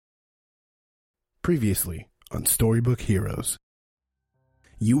Previously on Storybook Heroes.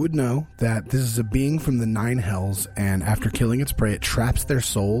 You would know that this is a being from the Nine Hells, and after killing its prey, it traps their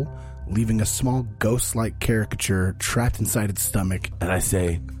soul, leaving a small ghost-like caricature trapped inside its stomach. And I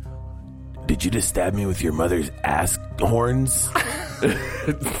say, did you just stab me with your mother's ass horns?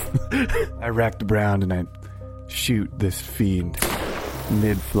 I racked around and I shoot this fiend.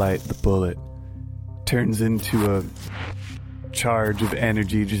 Mid-flight, the bullet turns into a charge of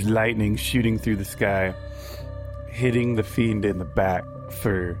energy, just lightning shooting through the sky, hitting the fiend in the back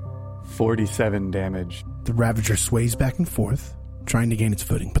for 47 damage. The Ravager sways back and forth, trying to gain its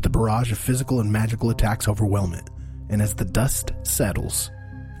footing, but the barrage of physical and magical attacks overwhelm it. And as the dust settles,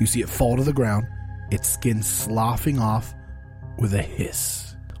 you see it fall to the ground, its skin sloughing off with a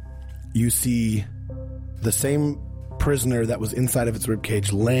hiss. You see the same prisoner that was inside of its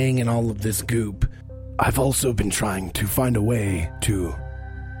ribcage laying in all of this goop. I've also been trying to find a way to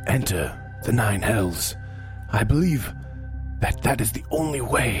enter the Nine Hells. I believe that is the only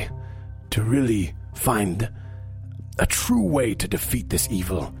way to really find a true way to defeat this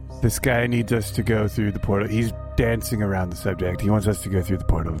evil. This guy needs us to go through the portal. He's dancing around the subject. He wants us to go through the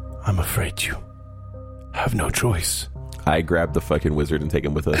portal. I'm afraid you have no choice. I grab the fucking wizard and take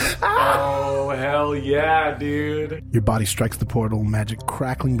him with us. Oh, hell yeah, dude. Your body strikes the portal, magic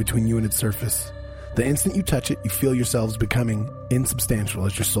crackling between you and its surface. The instant you touch it, you feel yourselves becoming insubstantial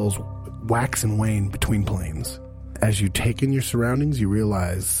as your souls wax and wane between planes. As you take in your surroundings, you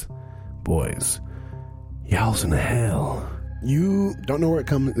realize, boys, y'all's in hell. You don't know where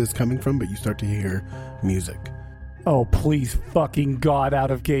it's coming from, but you start to hear music. Oh, please, fucking God,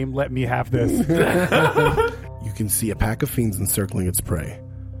 out of game, let me have this. You can see a pack of fiends encircling its prey.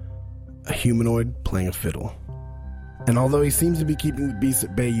 A humanoid playing a fiddle. And although he seems to be keeping the beast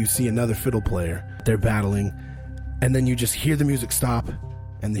at bay, you see another fiddle player. They're battling, and then you just hear the music stop,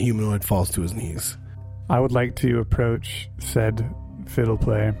 and the humanoid falls to his knees. I would like to approach said fiddle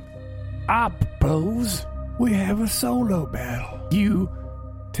player. I propose we have a solo battle. You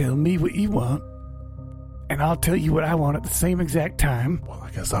tell me what you want, and I'll tell you what I want at the same exact time. Well, I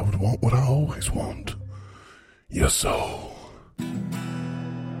guess I would want what I always want. Your soul.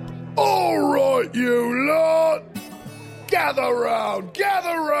 All right, you lot. Gather round,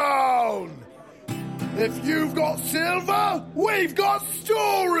 gather round. If you've got silver, we've got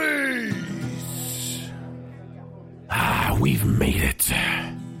stories. We've made it.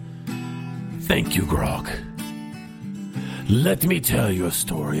 Thank you, Grog. Let me tell you a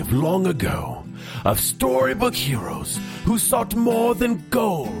story of long ago, of storybook heroes who sought more than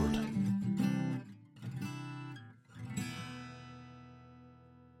gold.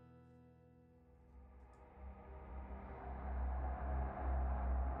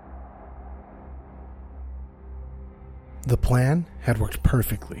 The plan had worked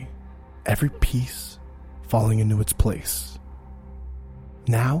perfectly, every piece falling into its place.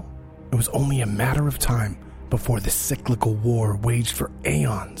 Now, it was only a matter of time before the cyclical war waged for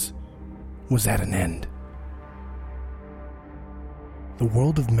aeons was at an end. The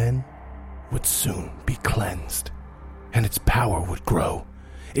world of men would soon be cleansed, and its power would grow.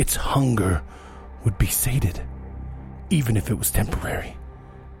 Its hunger would be sated. Even if it was temporary,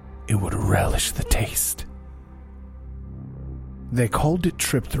 it would relish the taste. They called it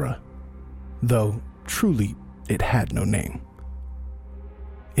Triptera, though truly it had no name.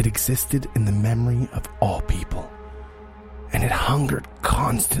 It existed in the memory of all people, and it hungered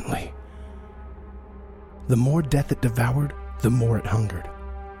constantly. The more death it devoured, the more it hungered,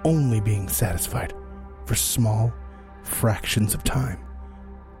 only being satisfied for small fractions of time.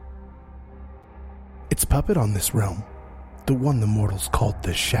 Its puppet on this realm, the one the mortals called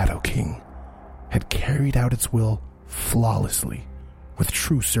the Shadow King, had carried out its will flawlessly, with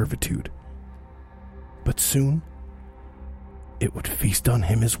true servitude. But soon, it would feast on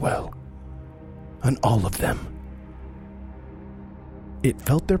him as well, on all of them. It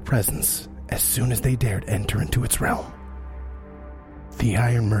felt their presence as soon as they dared enter into its realm. The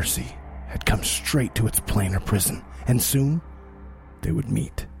Iron Mercy had come straight to its planar prison, and soon they would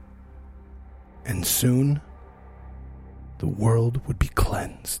meet. And soon, the world would be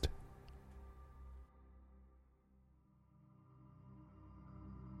cleansed.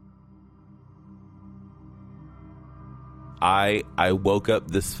 I woke up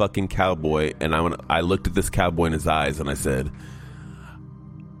this fucking cowboy, and I looked at this cowboy in his eyes, and I said,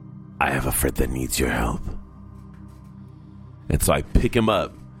 I have a friend that needs your help. And so I pick him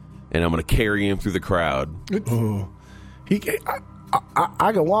up, and I'm going to carry him through the crowd.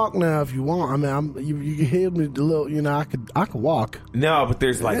 I can walk now if you want. I mean, you can hit me a little. I could walk. No, but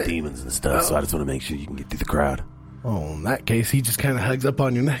there's like demons and stuff, so I just want to make sure you can get through the crowd. Oh, in that case, he just kind of hugs up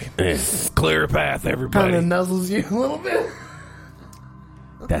on your neck. Clear a path, everybody. Kind of nuzzles you a little bit.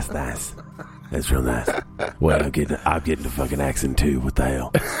 That's nice. That's real nice. Well, I'm getting the fucking accent too. What the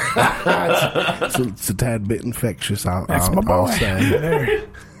hell? So it's a tad bit infectious, I'll say.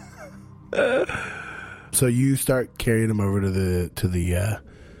 So you start carrying him over to the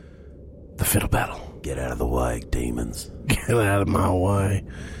fiddle battle. Get out of the way, demons. Get out of my way.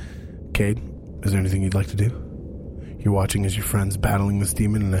 Cade, is there anything you'd like to do? You're watching as your friend's battling this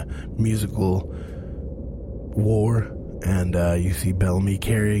demon in a musical war, and you see Bellamy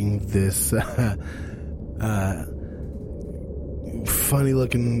carrying this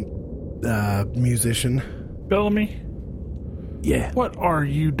funny-looking musician. Bellamy? Yeah. What are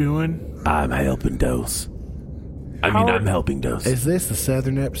you doing? I'm helping Dose. I'm helping Dose. Is this the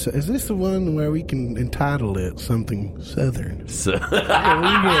Southern episode? Is this the one where we can entitle it something Southern? So,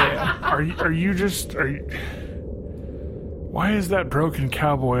 Yeah. Are you? Why is that broken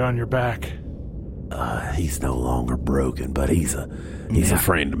cowboy on your back? he's no longer broken, but he's a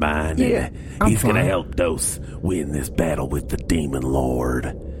friend of mine. Yeah, He's going to fine. help Dose win this battle with the Demon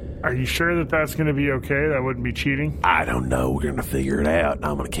Lord. Are you sure that that's going to be okay? That wouldn't be cheating? I don't know. We're going to figure it out.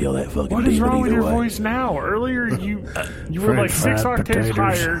 I'm going to kill that fucking What demon is wrong with either your way. voice now? Earlier you were French like 6 fried octaves potatoes.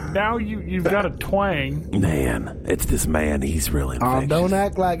 higher. Now you've got a twang. Man, it's this man. He's really infectious. Don't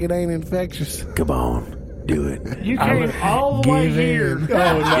act like it ain't infectious. Come on. Do it. You came all the way Give here in.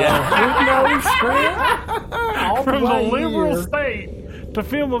 Yeah. with no script from the way liberal here. state to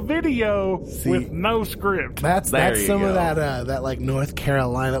film a video with no script. That's There you some of go. that like North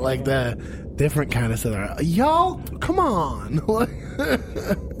Carolina, like the different kind of Southern. Y'all, come on.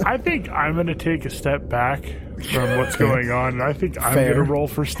 I think I'm going to take a step back from what's going on, and I think I'm Fair. going to roll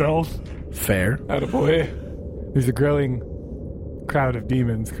for stealth. Fair. Attaboy. There's a growing crowd of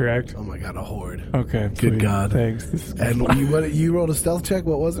demons, correct? Oh my god, a horde. Okay. Good sweet. God. Thanks. This is And you rolled a stealth check.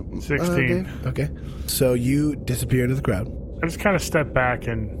 What was it? 16. Dave? Okay. So you disappear into the crowd. I just kind of step back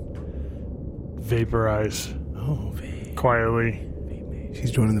and vaporize Oh, quietly.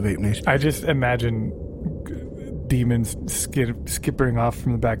 she's joining the Vape Nation. I just imagine demons skippering off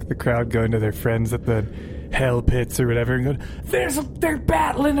from the back of the crowd, going to their friends at the hell pits or whatever, and going, they're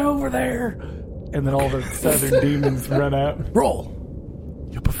battling over there. And then all the southern demons run out. Roll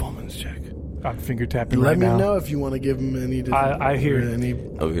your performance check. I'm finger tapping Let right me now. know if you want to give him any. I hear it. any.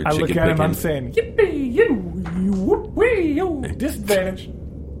 Over here, I look chicken at him, picking. I'm saying, yippee, you, whoopee, you, disadvantage.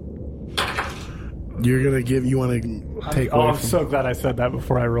 You're gonna give. You want to take Oh, away I'm from. so glad I said that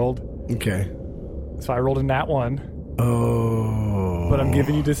before I rolled. Okay. So I rolled a nat 1, Oh. but I'm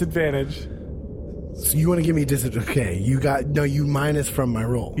giving you disadvantage. So you want to give me disadvantage? Okay. You minus from my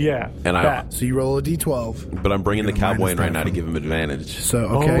roll. Yeah. And that. So you roll a d12. But I'm bringing the You're gonna cowboy in minus right that now to from- give him advantage. So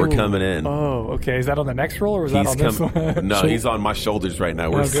okay. We're coming in. Oh, okay. Is that on the next roll or was that He's on this one? No, he's on my shoulders right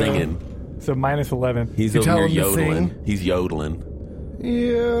now. We're Okay. singing. So minus 11. He's You over tell here him to yodeling. sing? He's yodeling.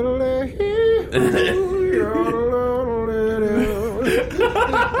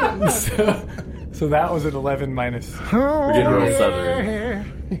 So that was an 11 minus. We're getting real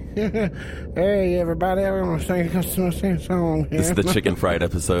southern. Hey everybody, I want to sing a song. This is the chicken fried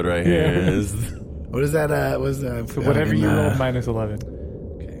episode right here. Yeah. This- What is that? So whatever you rolled minus 11.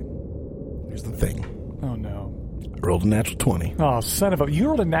 Here's the thing. Oh no. I rolled a natural 20. Oh, son of a. You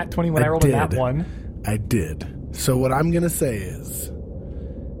rolled a nat 20 when I rolled a nat 1. I did. So what I'm gonna say is,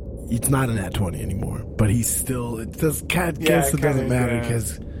 it's not a nat 20 anymore. But he's still. It does. Guess it it doesn't kinda- matter yeah.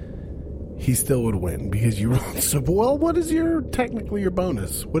 because he still would win because you rolled. So well, what is technically your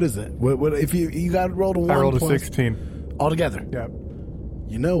bonus? What is it? What if you got rolled a 1? I rolled a plus- 16. altogether. Yeah.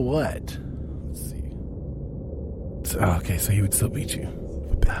 You know what? Let's see. Okay, so he would still beat you.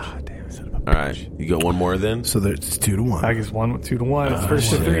 Ah, damn, son of a All right. You got one more then? So there's 2-1. I guess 2 to 1. It's first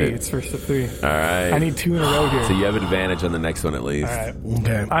to shit. 3. It's first to 3. All right. I need 2 in a row here. So you have advantage on the next one at least. All right.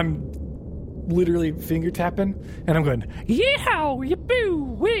 Okay. I'm literally finger tapping, and I'm going, yeehaw,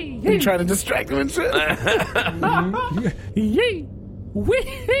 yippoo, wee, You trying to distract him and shit? yee,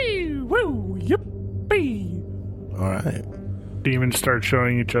 wee, woo, yippee. All right. Demons start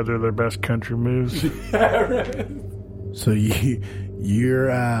showing each other their best country moves. So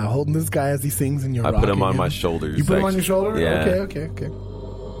you're holding this guy as he sings, and you're. I put him rocking on my shoulders. You put him on your actually. shoulder. Yeah. Okay.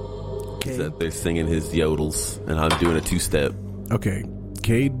 So they're singing his yodels, and I'm doing a 2-step. Okay,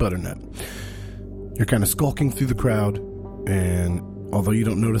 Cade Butternut. You're kind of skulking through the crowd, and although you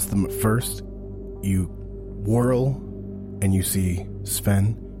don't notice them at first, you whirl and you see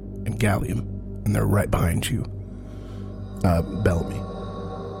Sven and Gallium, and they're right behind you. Bellamy.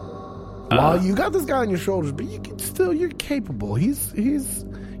 While you got this guy on your shoulders, but you're capable.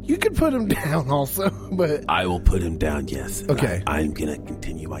 You could put him down also, but I will put him down, yes. Okay. I'm going to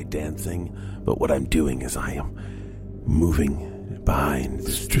continue my dancing, but what I'm doing is I am moving behind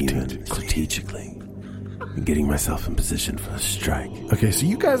this demon strategically and getting myself in position for a strike. okay. So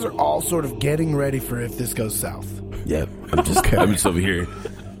you guys are all sort of getting ready for if this goes south. Yep. I'm just over here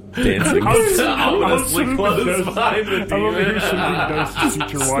dancing. Ominously close behind the demon. I'm over here shooting notes to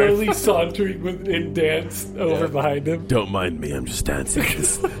suit your wife. Slowly sauntering in dance over behind him. Don't mind me. I'm just dancing.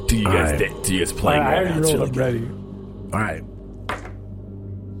 Do you guys playing I right already now? rolled. I'm ready. All right.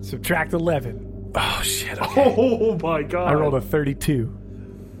 Subtract 11. Oh, shit. Okay. Oh my god. I rolled a 32.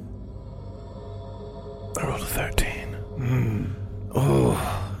 I rolled a 13. Oh,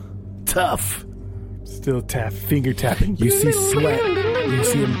 tough. Still finger tapping. You see sweat. You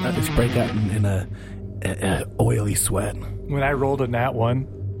see him just break out in a oily sweat. When I rolled a nat one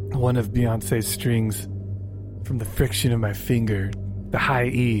of Beyonce's strings from the friction of my finger, the high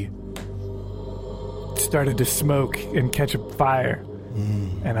E, started to smoke and catch a fire.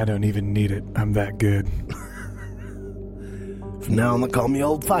 And I don't even need it. I'm that good. From now on, they call me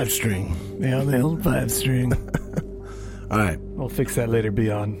Old 5-string. Yeah, the old 5-string. All right. We'll fix that later,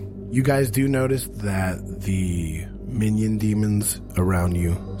 Beyond. You guys do notice that the minion demons around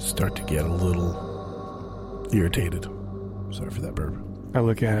you start to get a little irritated. Sorry for that burp. I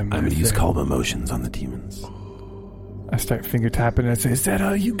look at him. I'm going to use calm emotions on the demons. I start finger tapping and I say, "Is that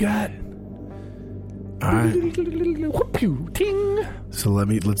all you got?" All right. Whoop-pew, ting. So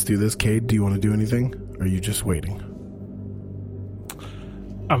let's do this. Cade, do you want to do anything? Or are you just waiting?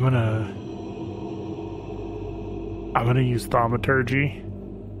 I'm gonna use thaumaturgy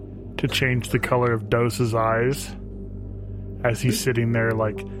to change the color of Dose's eyes as he's sitting there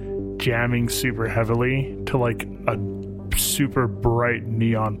like jamming super heavily to like a super bright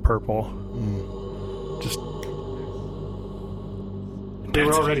neon purple. Just They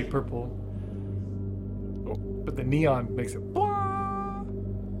were already purple, but the neon makes it.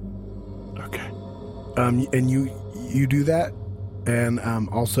 okay. And you do that, and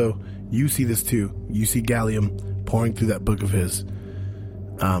also you see this too. You see Gallium pouring through that book of his.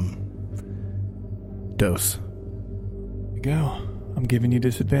 Dose. Here you go. I'm giving you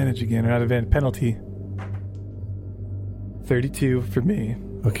disadvantage again, or not advantage, penalty. 32 for me.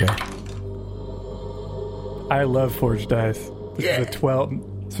 Okay. I love forged dice. This is a 12.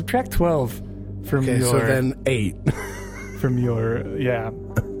 Subtract 12 from Okay, your. so then 8. From your, yeah.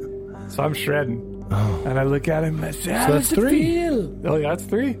 So I'm shredding. Oh. And I look at him and I say, So that's 3. Oh, yeah, that's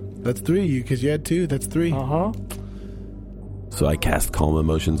 3. That's 3, because you had 2. That's 3. Uh-huh. So I cast calm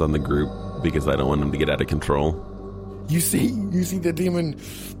emotions on the group because I don't want them to get out of control. You see the demon.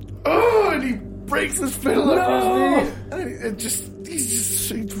 Oh, and he breaks his fiddle up his knee. And he's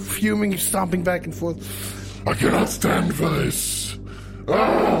just fuming, stomping back and forth. I cannot stand for this.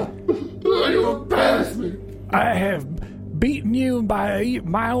 You embarrass me. I have beaten you by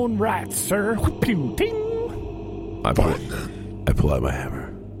my own rights, sir. Pew, ting. I pull out my hammer.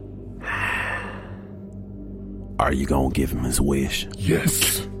 Are you gonna give him his wish?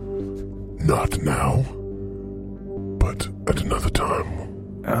 Yes. Not now, but at another time.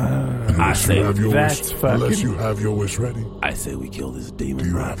 Unless you have your that's wish. fucking- Unless you have your wish ready. I say we kill this Do demon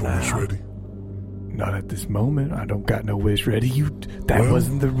you right have a wish now. ready? Not at this moment. I don't got no wish ready. That Well-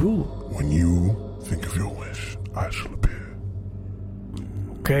 wasn't the rule. When you think of your wish, I shall appear.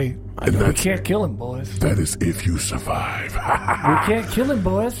 Okay. And We that's can't kill him, boys. That is if you survive. We can't kill him,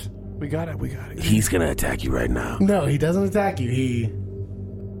 boys. We got it. He's gonna attack you right now. No, he doesn't attack you. He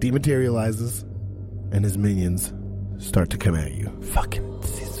dematerializes, and his minions start to come at you. Fucking,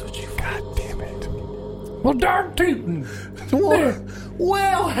 this is what you got. Damn it. Well, darn tootin'.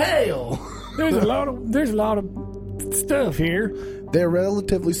 Well, hell. There's a lot of stuff here. They're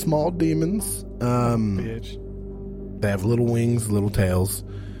relatively small demons. Bitch. They have little wings, little tails,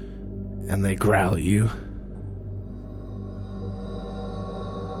 and they growl at you.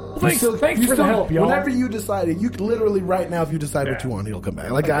 Thanks for the help, y'all. Whenever you decided, you can literally right now, if you decide what you want, he'll come back.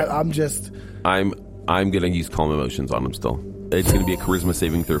 Like I'm just. I'm gonna use calm emotions on him still. It's gonna be a charisma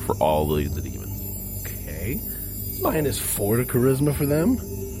saving throw for all the demons. Okay. -4 to charisma for them.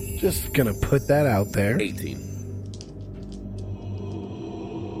 Just gonna put that out there. 18.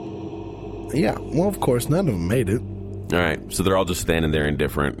 Yeah, well, of course, none of them made it. All right, so they're all just standing there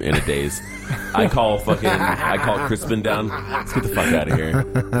indifferent in a daze. I call Crispin down. Let's get the fuck out of here.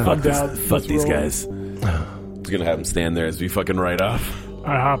 Fuck these guys. Just gonna have him stand there as we fucking ride off.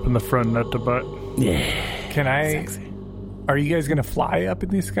 I hop in the front nut to butt. Can I? Sexy. Are you guys gonna fly up in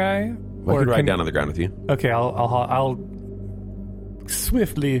the sky? I can ride down on the ground with you. Okay, I'll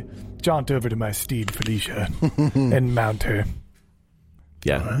swiftly jaunt over to my steed, Felicia, and mount her.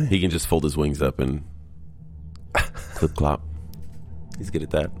 Yeah, he can just fold his wings up and clip clop. He's good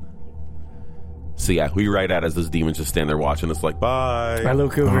at that. So yeah, we ride out as those demons just stand there watching us like, bye. I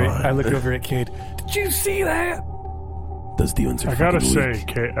look over at Cade. Did you see that? Those demons are I gotta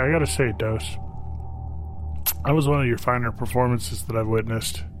fucking say, Dose, that was one of your finer performances that I've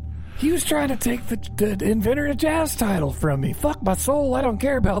witnessed. He was trying to take the inventor of jazz title from me. Fuck my soul. I don't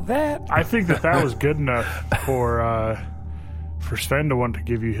care about that. I think that was good enough for Sven to want to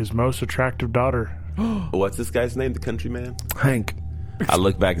give you his most attractive daughter. What's this guy's name? The countryman? Hank. I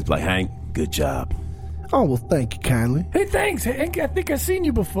look back and be like, Hank, good job. Oh, well, thank you kindly. Hey, thanks, Hank. I think I've seen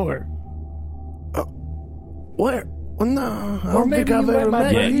you before. Where? Well, no, I Or don't maybe think I've ever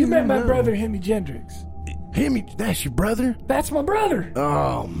met you. you met my No. brother, Hemi Gendrix. Hemi, that's your brother? That's my brother.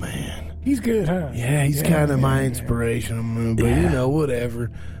 Oh, man. He's good, huh? Yeah, he's kind of my inspiration, but you know,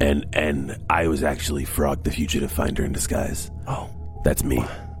 whatever. And I was actually Frog, the fugitive finder in disguise. Oh. That's me.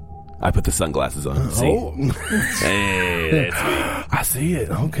 I put the sunglasses on. See? Oh. Hey, that's me. I see it.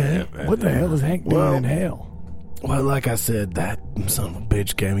 Okay. What the hell is Hank doing Well- in hell? Well, like I said, that son of a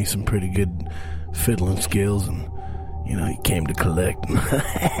bitch gave me some pretty good fiddling skills, and, you know, he came to collect.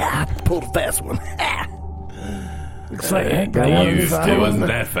 I pulled a fast one. Looks like Hank got He one of used his to. own. Wasn't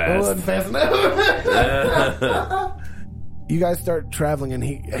that It fast? wasn't fast enough. You guys start traveling, and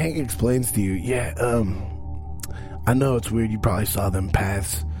Hank explains to you, I know it's weird. You probably saw them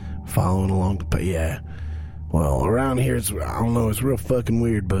paths following along, but yeah. Well, around here, I don't know, it's real fucking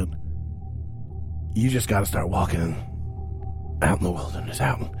weird, but you just gotta start walking out in the wilderness,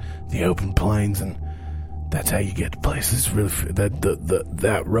 out in the open plains, and that's how you get to places. Really,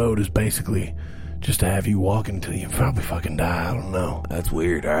 that road is basically just to have you walk until you probably fucking die. I don't know. That's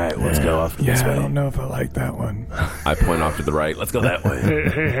weird. All right, let's go off this Yeah, I way. don't know if I like that one. I point off to the right. Let's go that way.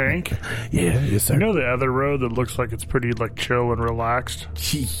 Hey, Hank, Yeah, yes, sir. you know the other road that looks like it's pretty like chill and relaxed?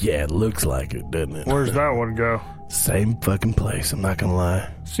 Yeah, it looks like it, doesn't it? Where's that one go? Same fucking place, I'm not gonna lie.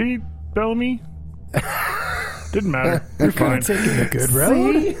 See, Bellamy? Didn't matter. You're fine. Taking a good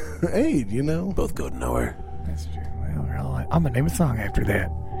road. See? Hey, you know. Both go to nowhere. That's true. Well, I'm gonna name a song after that.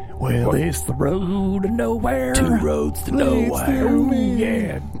 Well, it's the road to nowhere. Two roads to nowhere. Ooh,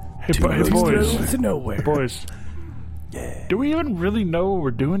 yeah. Hey, Two roads boys. Roads to nowhere. Boys, Yeah. do we even really know what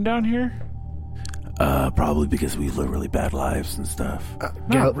we're doing down here? Probably because we live really bad lives and stuff.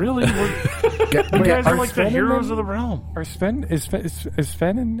 Not really. You guys are like the Sven and heroes them- of the realm. Are Sven is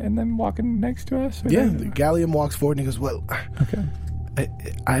Sven and them walking next to us? Or Yeah, no? Gallium walks forward and he goes, well, Okay.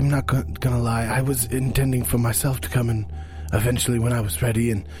 I'm not gonna lie. I was intending for myself to come in eventually when I was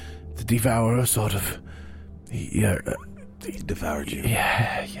ready, and the devourer sort of... He devoured you.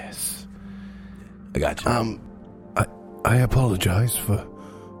 Yeah, yes. I got you. I apologize for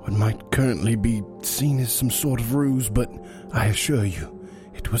what might currently be seen as some sort of ruse, but I assure you,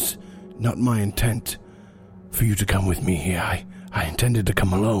 it was not my intent for you to come with me here. I intended to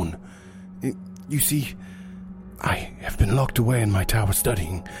come alone. You see, I have been locked away in my tower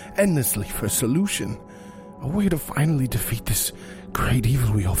studying endlessly for a solution, a way to finally defeat this great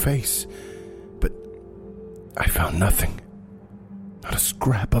evil we all face. But I found nothing. Not a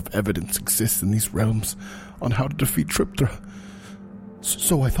scrap of evidence exists in these realms on how to defeat Triptra.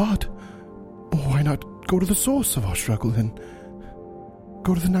 So I thought, why not go to the source of our struggle and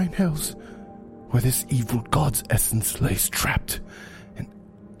go to the Nine Hells, where this evil god's essence lays trapped. And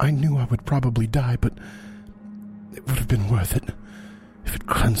I knew I would probably die, but it would have been worth it if it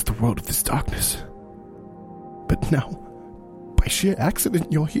cleansed the world of this darkness. But now, by sheer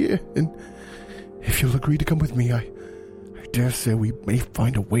accident, you're here, and if you'll agree to come with me, I dare say we may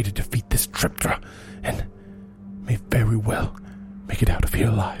find a way to defeat this Triptra, and may very well make it out of here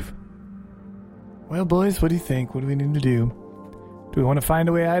alive. Well, boys, what do you think? What do we need to do? Do we want to find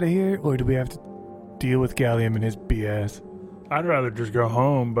a way out of here, or do we have to deal with Gallium and his BS? I'd rather just go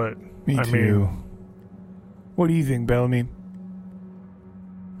home, but Me I too. mean, What do you think, Bellamy?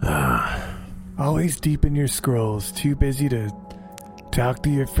 Always deep in your scrolls, too busy to talk to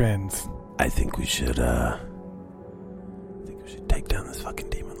your friends. I think we should take down this fucking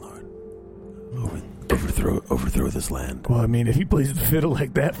demon lord. Overthrow this land. Well, I mean, if he plays the fiddle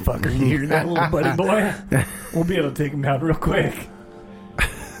like that fucker, you hear that little buddy boy? We'll be able to take him down real quick.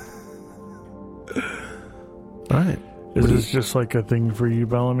 All right. is this just like a thing for you,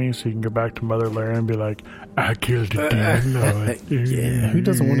 Bellamy, so you can go back to Mother Lara and be like, I killed a demon lord. Yeah, who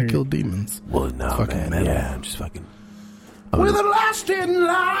doesn't want to kill demons? Well, no, Fucking man. metal. Yeah, I'm just fucking. We're the last in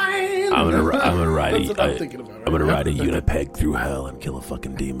line. I'm gonna ride. That's what I'm thinking about right I'm gonna now. ride a Unipeg through hell and kill a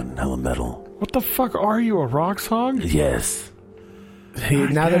fucking demon in hell of metal. What the fuck are you, a rock song? Yes.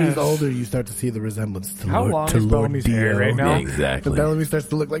 Now that he's older, you start to see the resemblance to How Lord, long to is Lord Bellamy's Dio. hair right now? Yeah, And exactly. Bellamy starts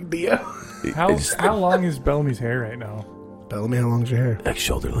to look like Dio. How long is Bellamy's hair right now? Bellamy, how long's your hair? Like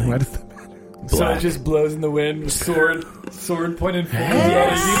shoulder Why length. does that matter? So it Black. just blows in the wind with sword pointed forward. Yeah,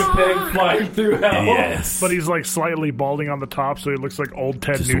 you see the peg flying through hell. Yes. But he's like slightly balding on the top, so he looks like old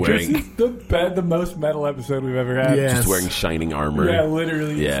Ted Just Nugent. wearing- The most metal episode we've ever had. Yes. Just wearing shining armor. Yeah,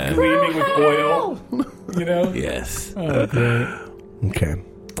 literally. Yeah. Just gleaming with oil. You know? Yes. Oh, great. Okay.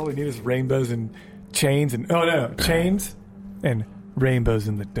 All we need is rainbows and chains and chains and rainbows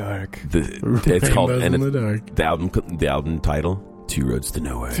in the dark. It's called Rainbows and in it's- the dark. the album title, Two Roads to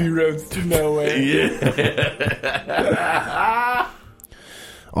Nowhere. Two roads to nowhere.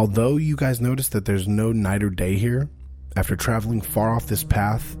 Although you guys notice that there's no night or day here, after traveling far off this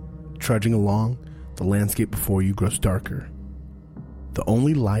path, trudging along, the landscape before you grows darker. The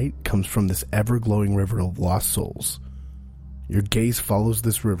only light comes from this ever-glowing river of lost souls. Your gaze follows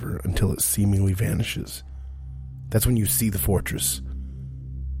this river until it seemingly vanishes. That's when you see the fortress.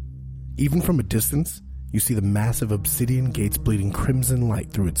 Even from a distance, you see the massive obsidian gates bleeding crimson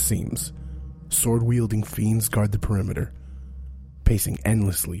light through its seams. Sword-wielding fiends guard the perimeter, pacing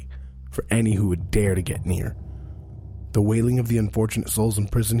endlessly for any who would dare to get near. The wailing of the unfortunate souls in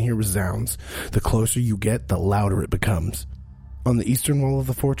prison here resounds. The closer you get, the louder it becomes. On the eastern wall of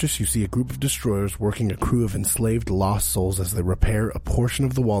the fortress, you see a group of destroyers working a crew of enslaved lost souls as they repair a portion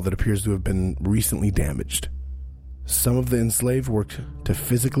of the wall that appears to have been recently damaged. Some of the enslaved work to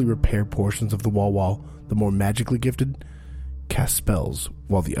physically repair portions of the wall, while the more magically gifted cast spells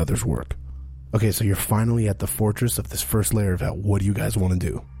while the others work. Okay, so you're finally at the fortress of this first layer of hell. What do you guys want to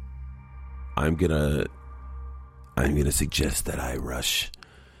do? I'm gonna suggest that I rush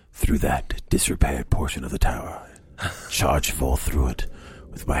through that disrepaired portion of the tower, charge full through it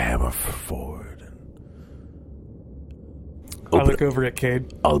with my hammer forward. I look over at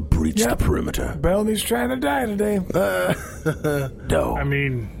Cade. I'll breach the perimeter. Bellamy's trying to die today. No. I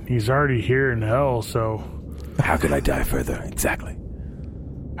mean, he's already here in hell, so How could I die further? Exactly.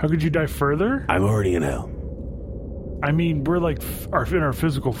 how could you die further? I'm already in hell. I mean, we're like in our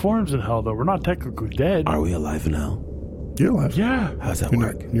physical forms in hell, though. We're not technically dead. Are we alive in hell? You're alive. Yeah. How's that You're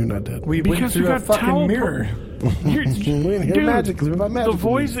work? not, you're not dead. We Because went you through a got fucking teleport- mirror. You're, We're in here dude, magically. By the magical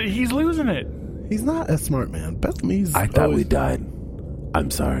voice, means. he's losing it. He's not a smart man. Bellamy's I thought we always- died. I'm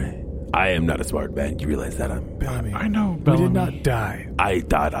sorry. I am not a smart man. You realize that Bellamy. I know, We Bellamy. did not die. I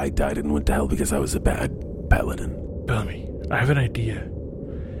thought I died and went to hell because I was a bad paladin. Bellamy, I have an idea.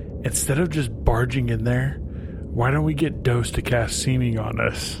 Instead of just barging in there, why don't we get Dose to cast Seeming on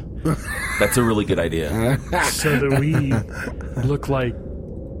us That's a really good idea. so that we look like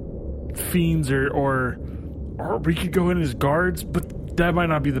fiends, or we could go in as guards, but that might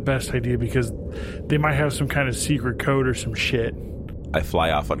not be the best idea because they might have some kind of secret code or some shit. I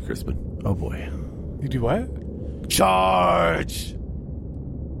fly off on Crispin. Oh boy. You do what? Charge!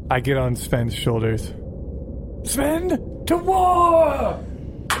 I get on Sven's shoulders. Sven, to war!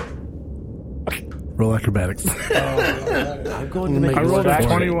 Roll acrobatics. I'm going to make make I a rolled a distraction.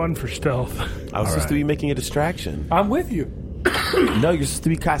 21 for stealth. I was supposed to be making a distraction. I'm with you. No, you're supposed to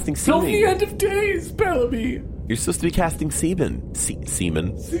be casting Till the semen. end of days, Bellamy. You're supposed to be casting semen. Semen.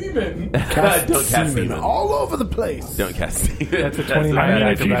 Seaman. Don't cast Semen semen. all over the place. Don't cast semen. That's a 29 I mean,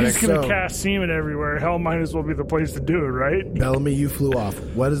 if you're acrobatics. just going to So- cast semen everywhere, hell might as well be the place to do it, right? Bellamy, you flew off.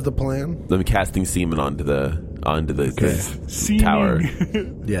 What is the plan? I'm casting semen onto the Seeming. tower.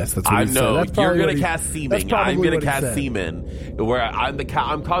 Yes, that's what I he know said. That's you're probably gonna what he- cast that's semen. probably I'm gonna what he cast said. semen. Where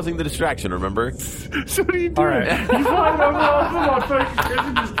I'm causing the distraction. Remember? So what are you doing? right. You flying over all the motherfuckers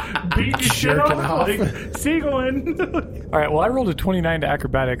and just beating your shit Jerking off, off. like seagulling. All right, well, I rolled a 29 to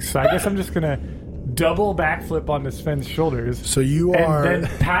acrobatics, so I guess I'm just going to double backflip onto Sven's shoulders. So you And are. then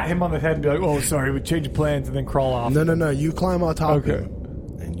pat him on the head and be like, oh, sorry, we changed plans, and then crawl off. No. You climb on top Okay. of him.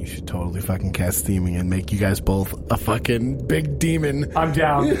 And you should totally fucking cast steaming and make you guys both a fucking big demon. I'm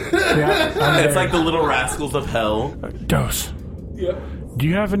down. Yeah, I'm It's there. like the little rascals of hell. Dose. Yep. Do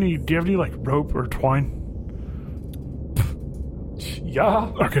you have any like rope or twine?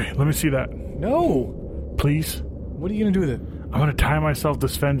 Yeah. Okay, let me see that, No. please. What are you going to do with it? I'm gonna tie myself to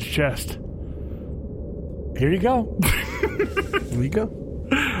Sven's chest. Here you go. There you go.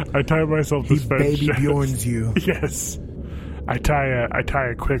 I tie myself to He Sven's baby chest. Bjorns you. Yes. I tie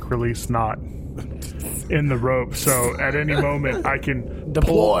a quick release knot in the rope, so at any moment I can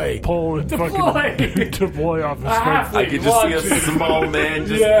Deploy. pull and fucking deploy off his face. I could just see a small man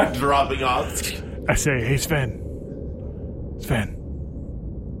just Yeah. dropping off. I say, hey Sven. Sven.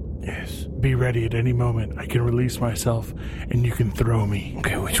 Yes. Be ready at any moment. I can release myself and you can throw me.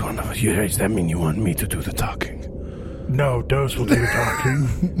 Okay, which one of us? Does that mean you want me to do the talking? No, Dose will do the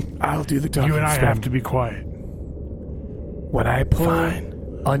talking. I'll do the talking. You and I Sven. have to be quiet. When I pull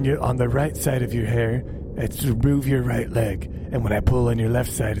on the right side of your hair, it's to move your right leg, and when I pull on your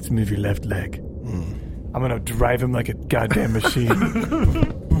left side, it's move your left leg. I'm gonna drive him like a goddamn machine.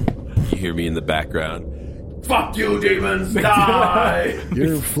 You hear me in the background. Fuck you, demons! Die!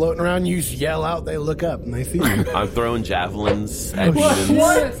 You're floating around, you yell out, they look up, and they see you. I'm throwing javelins at What? demons.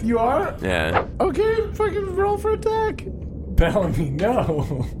 What? You are? Yeah. Okay, fucking roll for attack. Bellamy,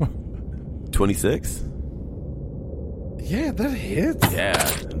 no. 26? Yeah, that hits. Yeah.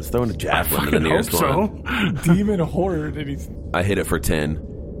 I'm just throwing a javelin to the I hope nearest so. one. Demon horde, and he's... I hit it for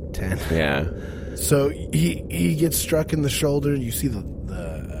 10. 10. Yeah. So he gets struck in the shoulder. You see the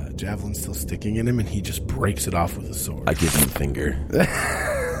javelin still sticking in him, and he just breaks it off with a sword. I give him a finger.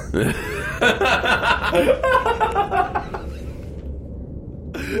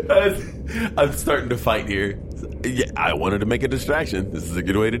 I'm starting to fight here. Yeah, I wanted to make a distraction. This is a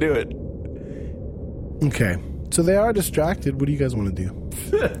good way to do it. Okay. So they are distracted. What do you guys want to do?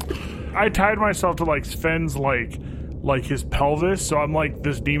 I tied myself to like Sven's like his pelvis, so I'm like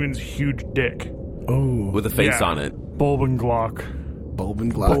this demon's huge dick. Oh, With a face Yeah. on it. Bulbenglock.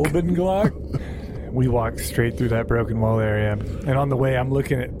 Bulbenglock. Bulbenglock. We walk straight through that broken wall area, and on the way, I'm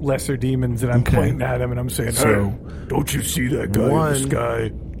looking at lesser demons, and I'm Okay. pointing at them, and I'm saying, So, "Hey, don't you see that guy in one- the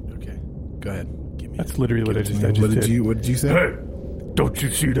sky?" Okay, go ahead. Give me. That's literally what I just what did. What did you say? Hey, don't you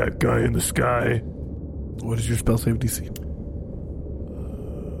see that guy in the sky? What is your spell save DC?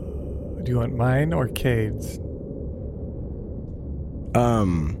 Do you want mine or Cade's?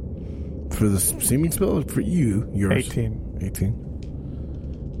 For the seeming spell, for you, yours. 18. 18.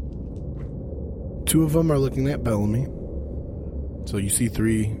 Two of them are looking at Bellamy. So you see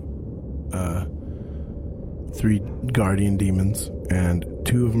three guardian demons, and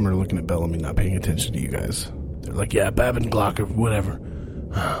two of them are looking at Bellamy, not paying attention to you guys. They're like, yeah, Babenglock or whatever.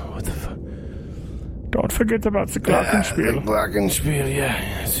 What the fuck? Don't forget about the Glockenspiel. Glockenspiel, yeah.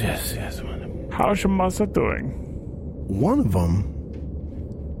 Yes. How's your mother doing? One of them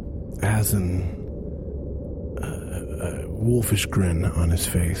has a wolfish grin on his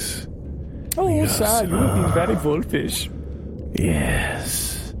face. Oh, Yes. sir, you look very wolfish.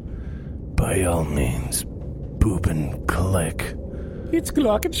 Yes. By all means, Booben Click. It's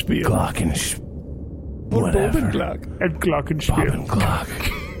Glockenspiel. Glockenspiel. Or Whatever. Bulbenglock. And Glockenspiel. Babenglock.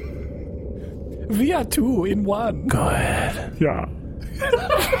 We are two in one. Go ahead. Yeah.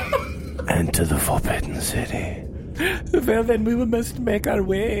 Enter the Forbidden City. Well, then we must make our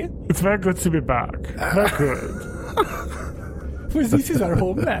way, It's very good to be back. Very good. for this is our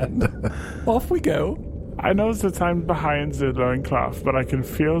homeland. Off we go. I know that I'm behind the loincloth, but I can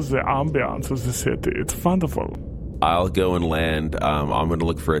feel the ambiance of the city. It's wonderful. I'll go and land. I'm going to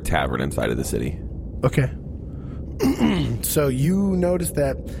look for a tavern inside of the city. Okay. So you notice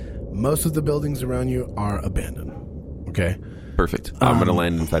that most of the buildings around you are abandoned. Okay. Perfect. I'm going to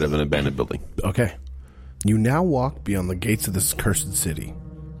land inside of an abandoned building. Okay. You now walk beyond the gates of this cursed city.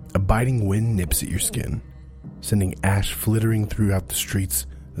 A biting wind nips at your skin, sending ash flittering throughout the streets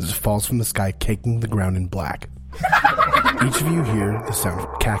as it falls from the sky, caking the ground in black. Each of you hear the sound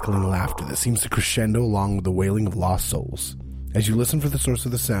of cackling laughter that seems to crescendo along with the wailing of lost souls. As you listen for the source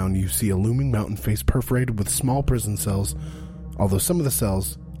of the sound, you see a looming mountain face perforated with small prison cells, although some of the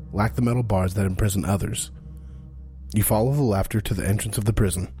cells lack the metal bars that imprison others. You follow the laughter to the entrance of the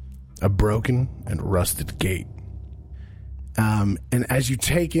prison, a broken and rusted gate. And as you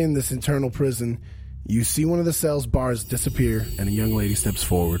take in this internal prison, you see one of the cell's bars disappear, and a young lady steps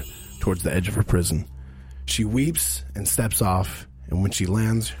forward towards the edge of her prison. She weeps and steps off, and when she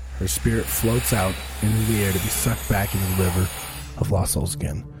lands, her spirit floats out into the air to be sucked back into the river of lost souls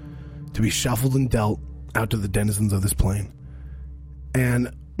again, to be shuffled and dealt out to the denizens of this plane.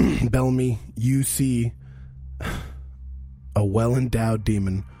 And Bellamy, you see a well-endowed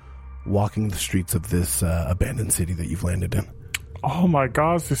demon walking the streets of this abandoned city that you've landed in. Oh my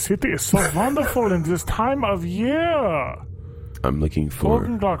gosh, the city is so wonderful in this time of year. I'm looking for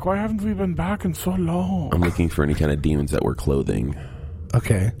Bulbenglock, why haven't we been back in so long? I'm looking for any kind of demons that wear clothing.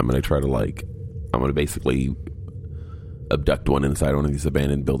 Okay. I'm going to try to I'm going to basically abduct one inside one of these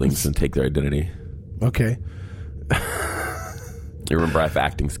abandoned buildings and take their identity. Okay. You remember I have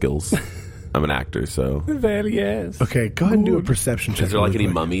acting skills. I'm an actor, so. Well, yes. Okay, go ahead and do a perception check. Is there like real any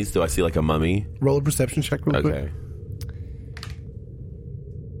quick. mummies? Do I see like a mummy? Roll a perception check real quick. Okay.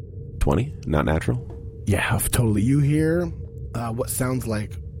 20? Not natural? Yeah, totally. You hear what sounds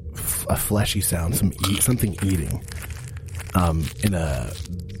like a fleshy sound, something eating. In a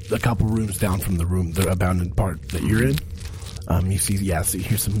couple rooms down from the abandoned part that you're in. You see, so you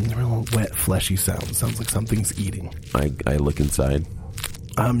hear some real wet, fleshy sounds. Sounds like something's eating. I look inside.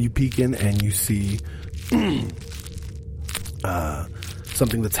 You peek in and you see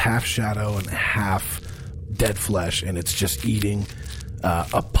something that's half shadow and half dead flesh, and it's just eating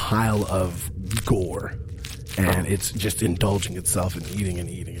a pile of gore, and it's just indulging itself in eating and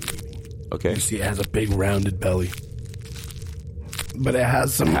eating and eating. Okay. You see it has a big rounded belly, but it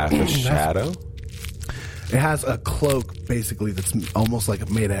has some half a shadow. It has a cloak, basically, that's almost like it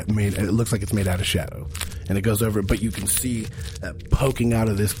looks like it's made out of shadow. And it goes over it, but you can see that poking out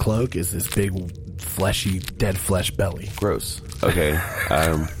of this cloak is this big, fleshy, dead flesh belly. Gross. Okay.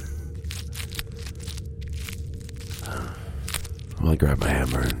 I'm gonna grab my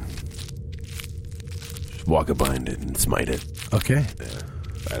hammer and just walk up behind it and smite it. Okay.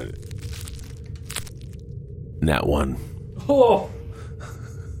 Nat 1. Oh,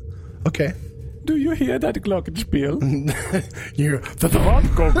 Okay. do you hear that glockenspiel? You're... What,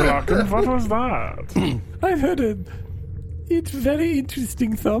 Goglaken? What was that? I heard it's very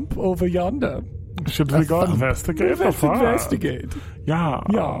interesting thump over yonder. Should we go investigate? Let's or what? investigate. Yeah.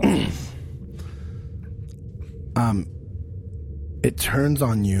 Yeah. It turns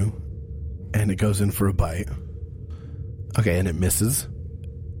on you, and it goes in for a bite. Okay, and it misses.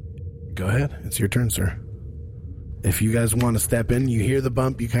 Go ahead. It's your turn, sir. If you guys want to step in, you hear the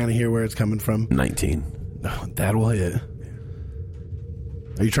bump, you kind of hear where it's coming from. 19. Oh, that will hit.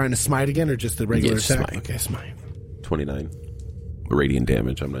 Are you trying to smite again, or just the regular Yeah, attack? smite. Okay, smite. 29. Radiant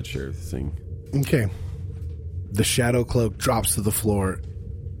damage. I'm not sure of the thing. Okay. The shadow cloak drops to the floor,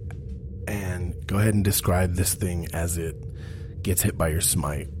 and go ahead and describe this thing as it gets hit by your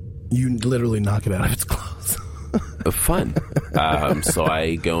smite. You literally knock it out of its clothes. Fun. So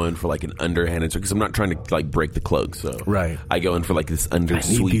I go in for like an underhanded, because I'm not trying to like break the cloak. So Right. I go in for like this these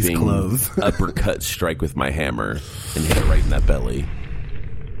undersweeping clothes. uppercut strike with my hammer and hit it right in that belly.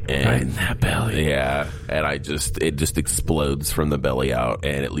 And Right in that belly. Yeah, and it just explodes from the belly out,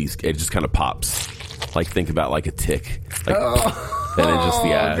 and it just kind of pops. Like, think about like a tick. Like, and it just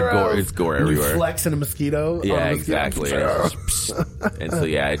it's gore everywhere. You flexing a mosquito. Yeah, on a mosquito. exactly. And so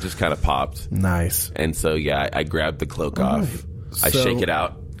it just kind of popped. Nice. And so I grab the cloak off. I So- shake it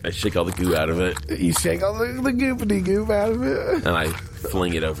out. I shake all the goo out of it, You shake all the goopity goop out of it. and I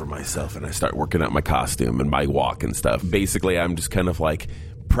fling it over myself, and I start working out my costume and my walk and stuff. Basically, I'm just kind of like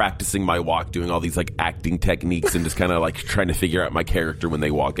practicing my walk, doing all these like acting techniques, and just kind of like trying to figure out my character when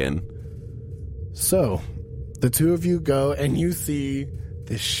they walk in. So, the two of you go, and you see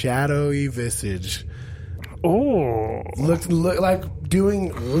the shadowy visage. Oh. Look like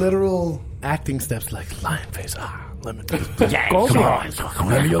doing literal acting steps, like lion face. Let me do this. Goglaken.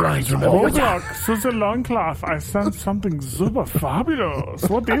 Remember your lines. Remember your lines. Goglaken, through the loincloth, I sense something super fabulous.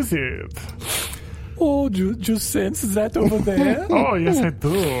 What is it? Oh, just sense that over there? Oh, yes, I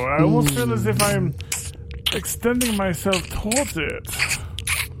do. I almost feel as if I'm extending myself towards it.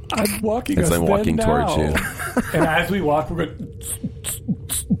 I'm walking As us I'm there walking now. towards you. And as we walk, we're going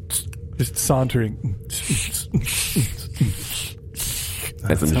just sauntering.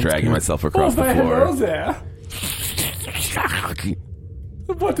 As I'm dragging myself across the hello floor. there.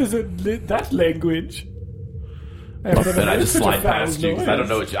 What is it? That language? And I just slide past you because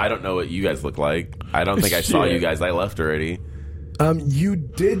I don't know what you guys look like. I don't think I saw Shit. you guys. I left already. You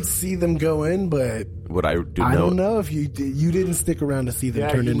did see them go in, but Would I do? I don't know if you did. You didn't stick around to see them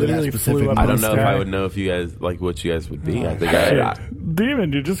Yeah, turn you into that literally specific. flew up I don't know if Sky. I would know if you guys like what you guys would be. I think Shit. I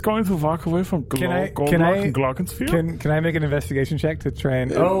Demon, you're just going to walk away from Goglaken Glockenspiel? Can I make an investigation check to try and?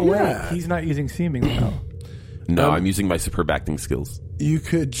 Yeah. wait, he's not using seeming now. no. I'm using my superb acting skills. You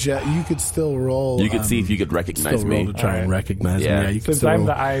could still roll. You could see if you could recognize still roll me. to try and Alright. recognize Yeah. me. Yeah, you could Since still I'm roll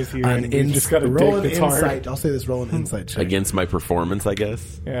the eyes here, an and you just got to roll dig an that's hard. insight. I'll say this: roll an insight check. Against my performance, I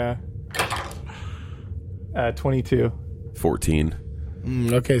guess. Yeah. 22. 14.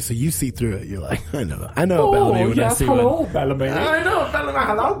 Okay, so you see through it. You're like, I know Bellamy when I see one. Bellamy. I know Bellamy.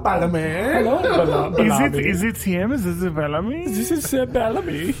 Hello, Bellamy. Is it him? Is it Bellamy? This is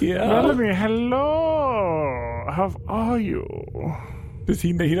Bellamy here. Bellamy, hello. How are you? Does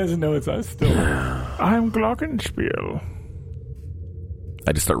he doesn't know it's us still. I'm Glockenspiel.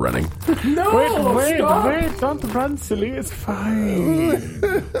 I just start running. No! Wait, don't run, silly. It's fine.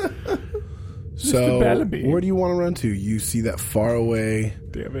 So, Bellamy. where do you want to run to? You see that far away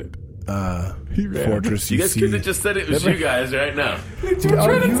Damn it. He ran. fortress. You see. just said it was you guys right now. We're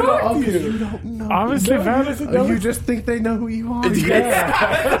trying to talk to you. You don't know. Obviously, You just think they know who you are.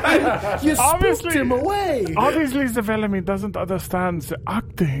 You Obviously- spooked him away. obviously, the Bellamy doesn't understand the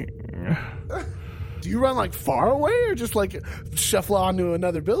acting. Do you run like far away or just like shuffle onto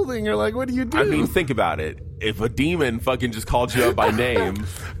another building or like what do you do? I mean, think about it. If a demon fucking just called you up by name,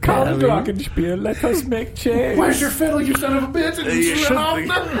 Come, Glockenspiel, let us make change. Where's your fiddle, you son of a bitch? And you just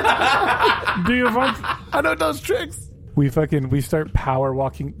run off. Do you want? I know those tricks. We start power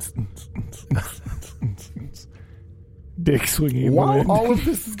walking. Dick swinging in the While wind. all of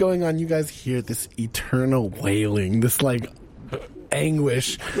this is going on, you guys hear this eternal wailing, this like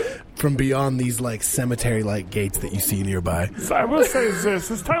anguish from beyond these like cemetery-like gates that you see nearby. So I will say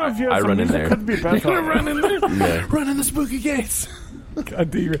this time of year, I some run in music there. could be You're gonna better. run in there, Yeah. run in the spooky gates.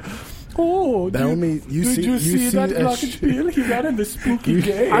 God, oh, Bellamy, did you see that Glockenspiel? He ran in the spooky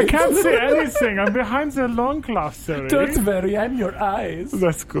gate. I can't see anything. I'm behind the loincloth, sorry. Don't worry, I'm your eyes.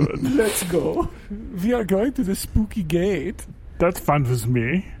 That's good. Let's go. We are going to the spooky gate. That's fun with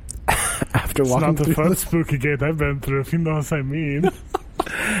me. After It's not walking the through first spooky gate I've been through, if you know what I mean.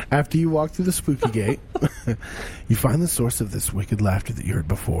 After you walk through the spooky gate, you find the source of this wicked laughter that you heard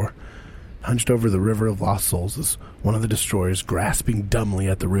before. Hunched over the river of lost souls is one of the destroyers, grasping dumbly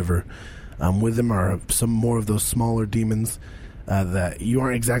at the river. With them are some more of those smaller demons that you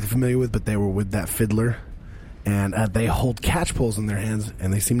aren't exactly familiar with, but they were with that fiddler. And they hold catch poles in their hands,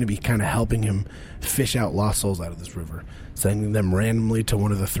 and they seem to be kind of helping him fish out lost souls out of this river, sending them randomly to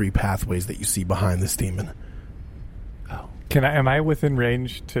one of the 3 pathways that you see behind this demon. Am I within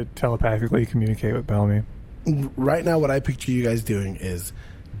range to telepathically communicate with Bellamy? Right now, what I picture you guys doing is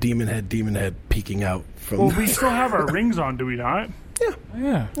demon head peeking out from... Well, we still have our rings on, do we not?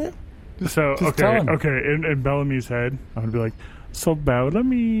 Yeah. So, Just tell him. in Bellamy's head, I'm going to be like, so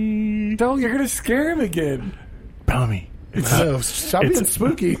Bellamy. No, you're going to scare him again. Bellamy. It's No, stop being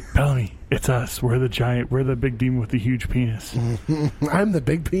spooky. Bellamy. It's us. We're the big demon with the huge penis. I'm the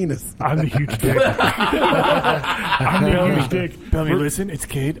big penis. I'm the huge dick. I'm the huge dick. Bellamy, listen, it's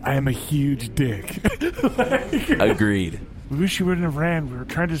Kate. I am a huge dick. agreed. We wish you wouldn't have ran. We were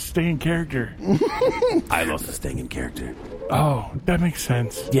trying to stay in character. I lost the staying in character. Oh, that makes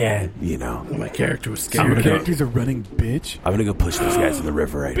sense. Yeah, you know. My character was Your scared. character's a running bitch. I'm gonna go push these guys in the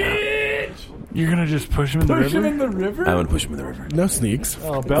river right now. You're going to just push him in the Push him river? in the river? I'm gonna push them in the river. No sneaks.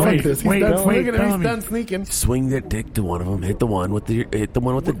 Oh, Fuck Bellamy. this. He's wait, done wait, sneaking. He's Bellamy. done sneaking. Swing that dick to one of them. Hit the one with the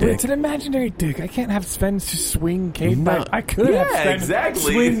dick. It's an imaginary dick. I can't have Sven just swing Kate No. back. I could have Yeah, Sven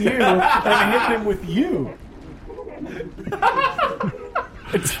exactly. swing you and hit him with you.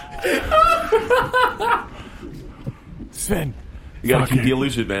 Sven. You gotta Fuck keep it. the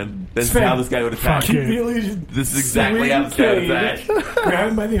illusion, man. That's Sven. how this guy would attack. Fuck it. The illusion. This is exactly how this guy would attack. Grab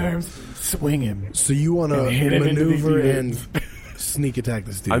him by the arms. Swing him. So you want to And hit him into these maneuver and demons. sneak attack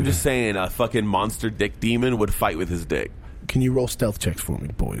this dude. I'm just saying, a fucking monster dick demon would fight with his dick. Can you roll stealth checks for me,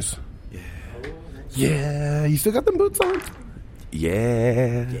 boys? Yeah. You still got them boots on?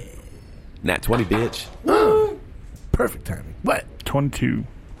 Yeah. Nat 20, bitch. Perfect timing. What? 22.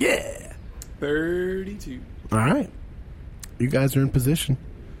 Yeah. 32. All right. You guys are in position.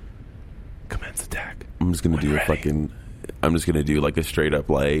 Commence attack. I'm just gonna do like a straight up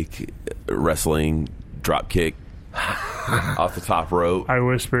like wrestling drop kick off the top rope. I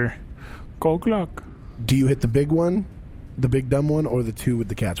whisper, go Glock. Do you hit the big one, the big dumb one, or the 2 with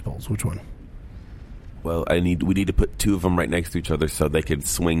the catch poles? Which one? Well, we need to put 2 of them right next to each other so they can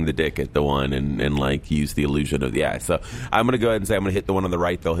swing the dick at the one and like use the illusion of So I'm gonna go ahead and say I'm gonna hit the one on the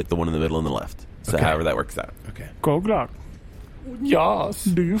right. They'll hit the one in the middle and the left. So Okay. however that works out. Okay. Go Glock. Yes.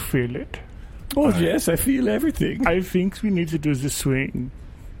 Do you feel it? Oh, yes, I feel everything. I think we need to do the swing.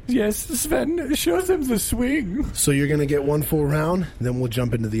 Yes, Sven, show them the swing. So you're going to get one full round, then we'll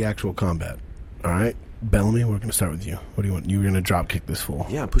jump into the actual combat. All right? Bellamy, we're going to start with you. What do you want? You're going to drop kick this fool.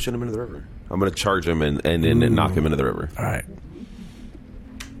 Yeah, I'm pushing him into the river. I'm gonna charge him and knock him into the river. All right.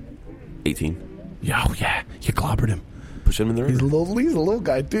 18. Yeah, oh, yeah. You clobbered him. Push him in the He's river. he's a little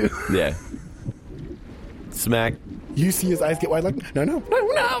guy, too. Yeah. Smack. You see his eyes get wide like, no.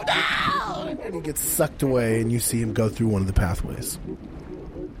 And he gets sucked away, and you see him go through one of the pathways.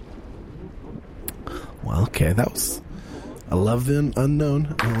 Well, okay, that was... I love the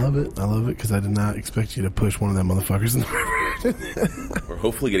unknown. I love it because I did not expect you to push one of them motherfuckers in the river. We're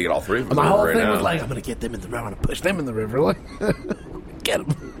hopefully gonna get all 3 of them. My whole right thing now. was like, I'm going to get them in the river. I'm going to push them in the river. Like, get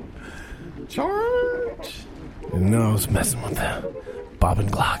them. Charge. No, I was messing with the Bob and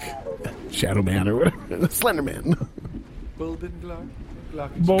Glock. Shadow Man or whatever. Slender Man. Bulben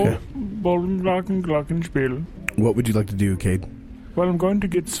Ball and Glockenspiel. What would you like to do, Cade? Well, I'm going to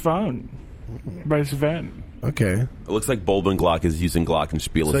get Sven. By Sven. Okay. It looks like Bulben Glock is using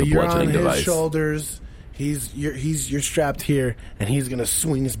Glockenspiel So as a you're on bludgeoning his device. shoulders, you're strapped here, and he's gonna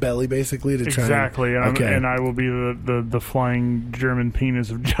swing his belly basically to try. Exactly, Okay. and I will be the flying German penis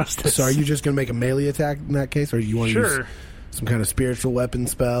of justice. So are you just gonna make a melee attack in that case, or do you want to use Sure. some kind of spiritual weapon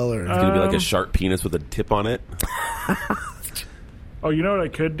spell? Or It's going to be like a sharp penis with a tip on it. Oh, you know what I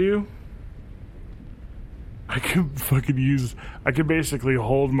could do? I could basically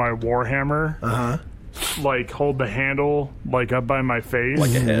hold my warhammer, like hold the handle like up by my face,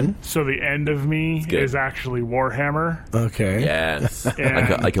 Like a head. so the end of me good. is actually warhammer. okay, Yes.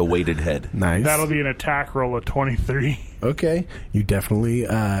 And like a weighted head. nice. That'll be an attack roll of 23. Okay, you definitely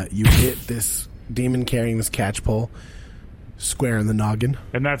you hit this demon carrying this catch pole square in the noggin.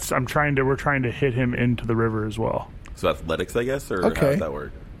 And we're trying to hit him into the river as well. So athletics, I guess, or how Okay. does that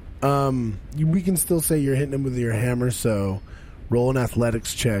work? We can still say you're hitting him with your hammer, so roll an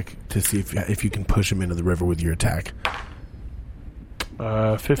athletics check to see if you can push him into the river with your attack.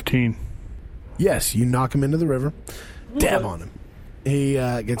 15. Yes, you knock him into the river, dab on him. He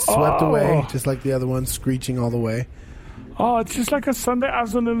gets swept away, just like the other one, screeching all the way. Oh, it's just like a Sunday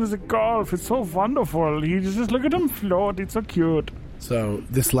afternoon at the golf. It's so wonderful. You just look at him float. It's so cute. So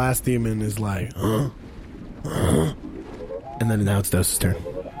this last demon is like, and then now it's Dos's turn.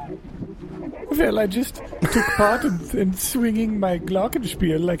 Well, I just took part in swinging my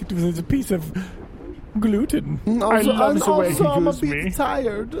glockenspiel like it was a piece of gluten. I love the way he used me.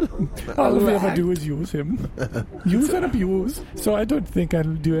 tired. All we ever do is use him. Use and abuse, so I don't think I'll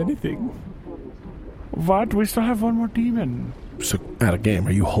do anything. What? We still have one more demon. So out of game,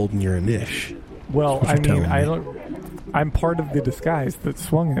 are you holding your inish? Well, That's what I you're mean, telling I me. don't. I'm part of the disguise that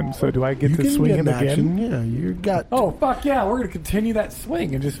swung him, so do I get You to can swing get him an again? action. Yeah, you got. Oh, fuck yeah, we're going to continue that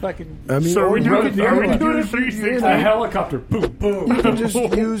swing and just fucking... I mean, So or we you do can- it. Are we you're- doing a you're 360? a helicopter. Boom, boom. You can just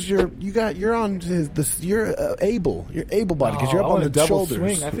use your. You're on his. You're able. You're able body because you're Oh, up I on want the a double shoulders.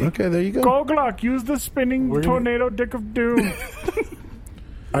 swing, I think. Okay, there you go. Goglock, use the spinning We're gonna- tornado dick of doom.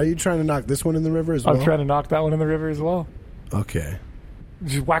 Are you trying to knock this one in the river as well? I'm trying to knock that one in the river as well. Okay.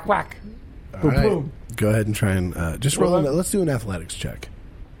 Just whack, whack. All Boom, right. boom. Go ahead and try and just roll. Let's do an athletics check.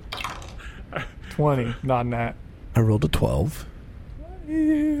 20, not that. I rolled a 12.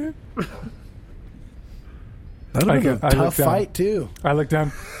 Yeah. That I was a look tough down. fight too. I look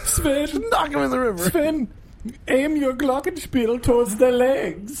down. Sven, Knock him in the river. Sven, aim your glockenspiel towards the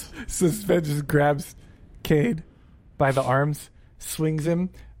legs. So Sven just grabs Cade by the arms, swings him,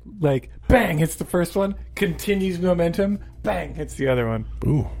 like, bang, hits the first one, continues momentum, bang, hits the other one.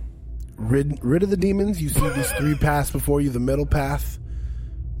 Ooh. Rid of the demons. You see these 3 paths before you. The middle path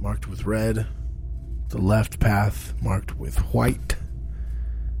marked with red, the left path marked with white,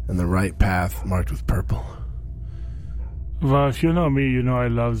 and the right path marked with purple. Well, if you know me, you know I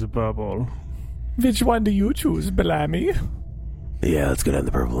love the purple. Which one do you choose, Bellamy? Yeah, let's go down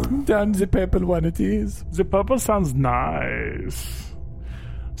the purple one. Down the purple one it is. The purple sounds nice.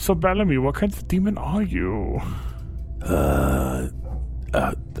 So, Bellamy, what kind of demon are you?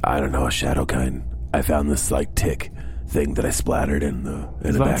 I don't know, a shadow kind. I found this like tick thing that I splattered in the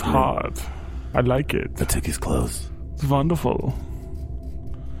That's back room. hot. I like it. The tick is close. It's wonderful.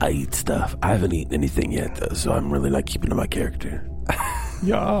 I eat stuff. I haven't eaten anything yet though, so I'm really like keeping to my character.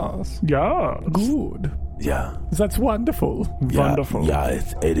 Yes. Yeah. Good. Yeah. That's wonderful. Yeah, Wonderful. Yeah,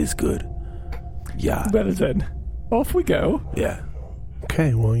 it is good. Yeah. Well then, off we go. Yeah.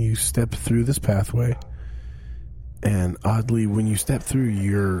 Okay, well, you step through this pathway, and oddly, when you step through,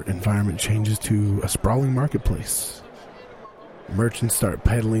 your environment changes to a sprawling marketplace. Merchants start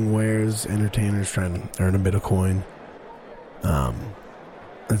peddling wares, entertainers trying to earn a bit of coin.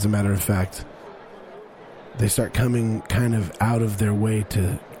 As a matter of fact, they start coming kind of out of their way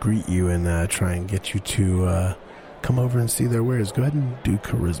to greet you and try and get you to come over and see their wares. Go ahead and do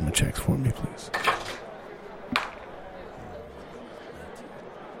charisma checks for me, please.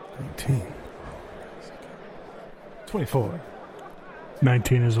 19. 24.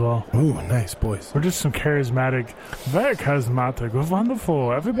 19 as well. Ooh, nice, boys. We're just some charismatic, very charismatic. We're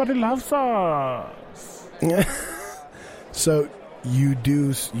wonderful. Everybody loves us. So you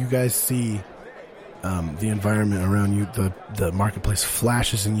guys see the environment around you. The marketplace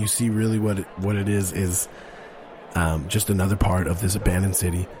flashes, and you see really what it is just another part of this abandoned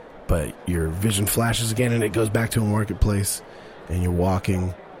city. But your vision flashes again, and it goes back to a marketplace, and you're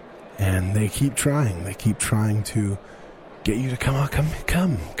walking, and they keep trying. They keep trying to get you to come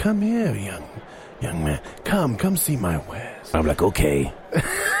here, young man. Come see my wares. I'm like, okay.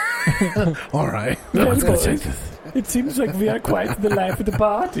 All right. Let's go check this. It seems like we are quite the life of the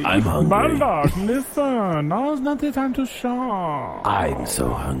party. I'm hungry. Baldock, listen. Now is not the time to shop. I'm so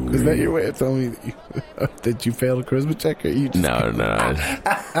hungry. Is that your way of telling me that you failed a charisma check, or you just... No.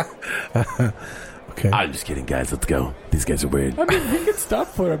 Okay. I'm just kidding, guys. Let's go. These guys are weird. I mean, we can stop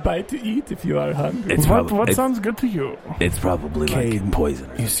for a bite to eat if you are hungry. What sounds good to you? It's probably Okay, like poison.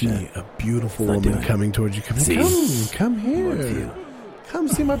 You see a beautiful Not woman doing it. coming towards you. Come here. Come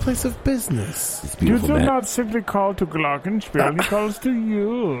see my place of business. It's You beautiful, do man. not simply call to Glockenspiel, he calls to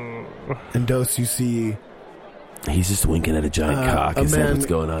you. And Dos, you see He's just winking at a giant cock. a Is that man- what's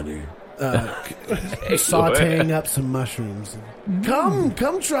going on here? sauteing up some mushrooms.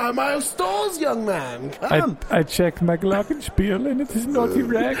 Come try my stores, young man. Come. I checked my Glockenspiel and it is not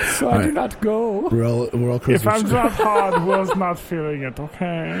erect, so I do not go. We're all If I'm charisma. not hard, was not feeling it,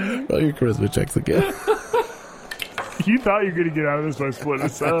 okay? Roll your charisma checks again. You thought you were going to get out of this by splitting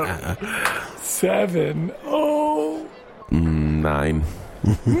us up. 7. Oh. 9.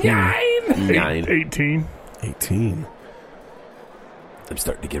 9. 18. 18. I'm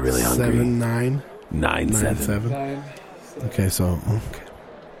starting to get really hungry. 7, 9. 9, 7. 7. Okay, so okay.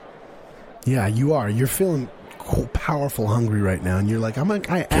 Yeah, you are. You're feeling powerful hungry right now, and you're like,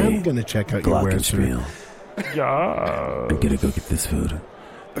 I am gonna check out your wares. Glockenspiel. Yeah. I'm gonna go get this food.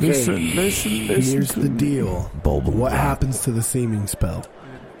 Listen. Here's the deal. Bulb. What happens to the seeming spell?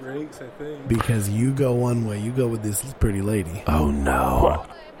 Breaks, I think. Because you go one way, you go with this pretty lady. Oh no.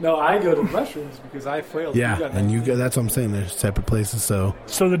 No, I go to mushrooms because I failed. Yeah, and you go. That's what I'm saying. There's separate places. So,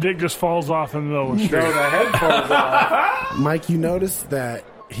 So the dick just falls off in the middle of the street. No, the head falls off. Mike, you notice that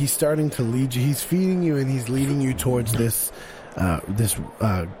he's starting to lead you. He's feeding you, and he's leading you towards this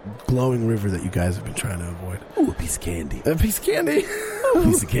glowing river that you guys have been trying to avoid. Ooh, a piece of candy. A piece of candy.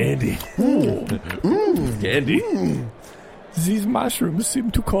 Piece of candy. Candy. These mushrooms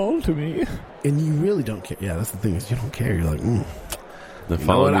seem to call to me. And you really don't care. Yeah, that's the thing is you don't care. You're like, The you know what?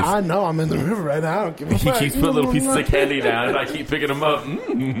 following I know I'm in the river right now. I don't give a He fuck. keeps putting little pieces of candy down, and I keep picking them up.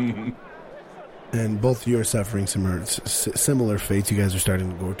 And both of you are suffering similar fates. You guys are starting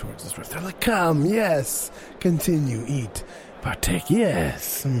to go towards this river. They're like, come, yes. Continue, eat, partake,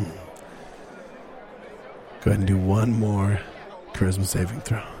 yes. Go ahead and do one more charisma saving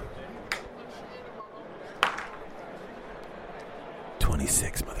throw.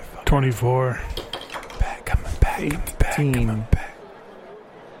 26, motherfucker. 24. Coming back. 18.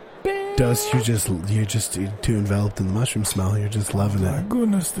 Dust, you're just too enveloped in the mushroom smell. You're just loving My it.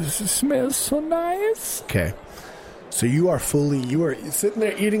 goodness, this smells so nice. Okay. So you are sitting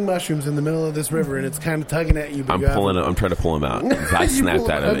there eating mushrooms in the middle of this river, and it's kind of tugging at you. But I'm trying to pull him out. I You snapped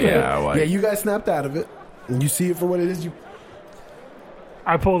pull out of it. okay. Yeah, Yeah, you guys snapped out of it. And you see it for what it is.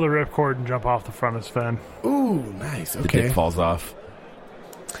 I pull the ripcord and jump off the front of Sven. Ooh, nice. The Okay. dick falls off.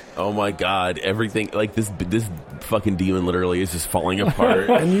 Oh my god! Everything like this fucking demon literally is just falling apart.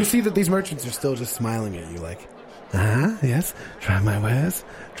 And you see that these merchants are still just smiling at you like, yes, try my wares.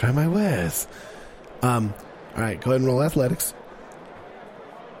 All right, go ahead and roll athletics.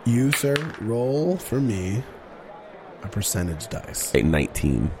 You, sir, roll for me a percentage dice.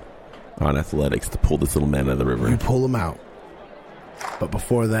 19 on athletics to pull this little man out of the river. You pull him out. But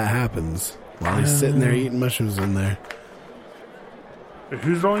before that happens, while he's sitting there eating mushrooms in there,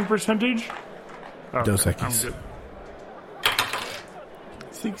 Who's rolling percentage? Okay, Dos Equis. I'm good.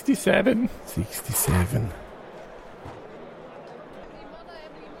 67. 67.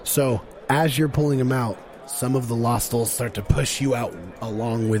 So, as you're pulling him out, some of the lost souls start to push you out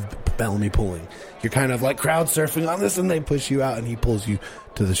along with Bellamy pulling. You're kind of like crowd surfing on this, and they push you out, and he pulls you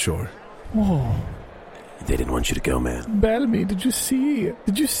to the shore. Whoa. They didn't want you to go, man. Bellamy, did you see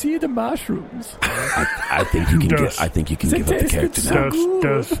the mushrooms? I think you can. I think you can They give up the tasted character so now.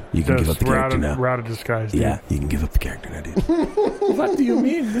 Does You can give up the we're character out now. of, we're out of disguise, dude. Yeah, you can give up the character now, dude. What do you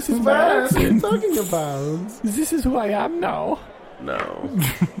mean? This is my accent. talking about? This is who I am now. No.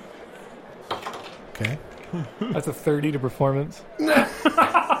 Okay. That's a 30 to performance.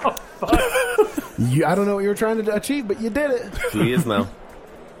 I don't know what you were trying to achieve, but you did it. He is now.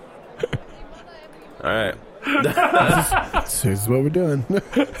 All right. So this is what we're doing.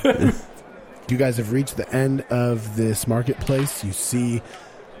 You guys have reached the end of this marketplace. You see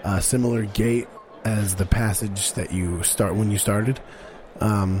a similar gate as the passage that you start when you started.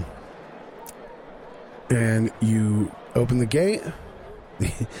 And you open the gate.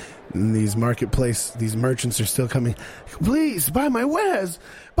 And these merchants are still coming. Please, buy my wares.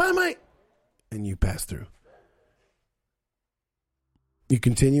 And you pass through. You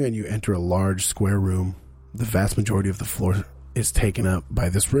continue and you enter a large square room. The vast majority of the floor is taken up by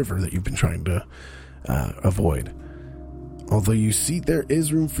this river that you've been trying to avoid. Although you see there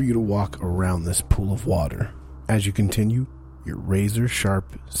is room for you to walk around this pool of water. As you continue, your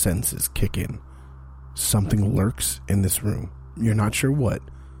razor-sharp senses kick in. Something lurks in this room. You're not sure what,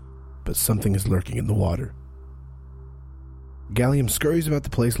 but something is lurking in the water. Gallium scurries about the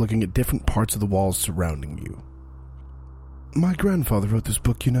place looking at different parts of the walls surrounding you. My grandfather wrote this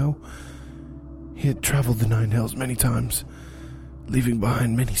book, you know. He had traveled the Nine Hells many times, leaving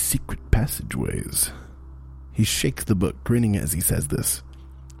behind many secret passageways. He shakes the book, grinning as he says this.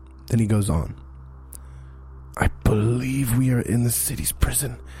 Then he goes on. I believe we are in the city's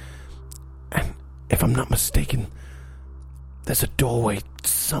prison. And if I'm not mistaken, there's a doorway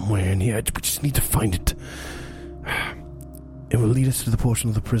somewhere in here. We just need to find it. It will lead us to the portion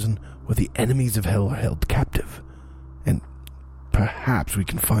of the prison where the enemies of hell are held captive. And perhaps we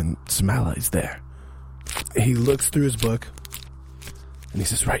can find some allies there. He looks through his book, and he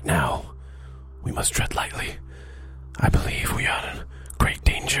says, right now, we must tread lightly. I believe we are in great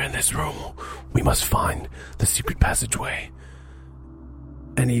danger in this room. We must find the secret passageway.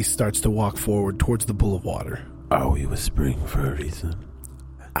 And he starts to walk forward towards the pool of water. Are we whispering for a reason?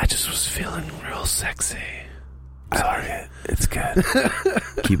 I just was feeling real sexy. Sorry. It's good.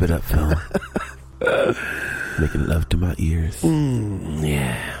 Keep it up, Phil. Making love to my ears.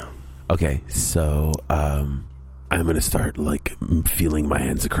 Yeah. Okay, so I'm going to start feeling my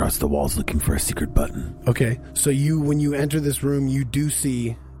hands across the walls looking for a secret button. Okay, so when you enter this room, you do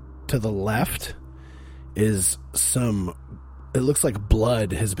see to the left is it looks like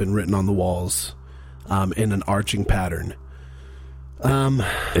blood has been written on the walls in an arching pattern.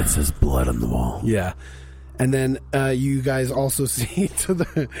 It says blood on the wall. Yeah. And then you guys also see to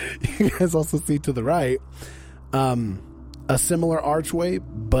the right a similar archway,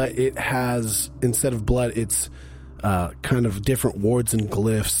 but it has, instead of blood, it's kind of different wards and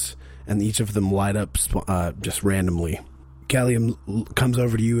glyphs, and each of them light up just randomly. Gallium comes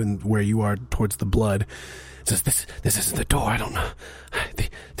over to you and where you are towards the blood, says, this isn't the door. I don't know.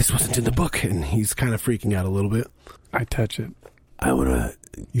 This wasn't in the book. And he's kind of freaking out a little bit. I touch it. I want to...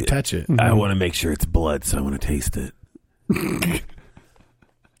 You touch it. I want to make sure it's blood, so I want to taste it.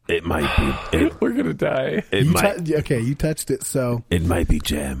 It might be... We're going to die. You touched it, so... It might be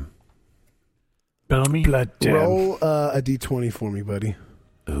jam. Bellamy? Blood jam. Roll a d20 for me, buddy.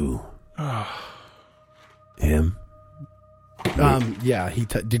 Ooh. Him? Yeah, are you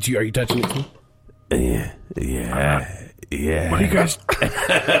touching it too? Yeah. What are you guys...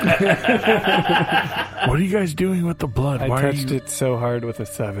 What are you guys doing with the blood? I touched it so hard with a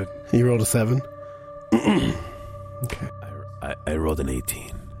 7. You rolled a 7? Okay. I rolled an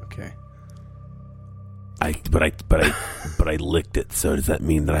 18. Okay. But I licked it, so does that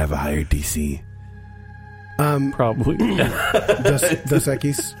mean that I have a higher DC? Probably. Dos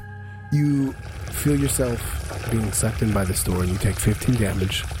Equis, you feel yourself being sucked in by this door, and you take 15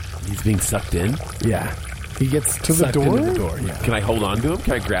 damage. He's being sucked in? Yeah. He gets to the door? into the door, yeah. Can I hold on to him?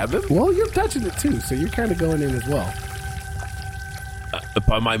 Can I grab him? Well, you're touching it too, so you're kind of going in as well.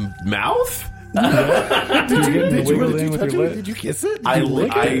 By my mouth? Did Did you kiss it? I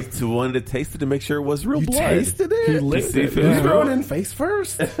wanted to taste it to make sure it was real You blood. tasted it? He licked it. He's thrown in face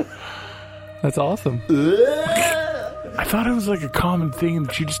first. That's awesome. I thought it was like a common thing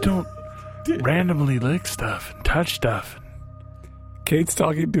that you just don't randomly lick stuff and touch stuff. Kate's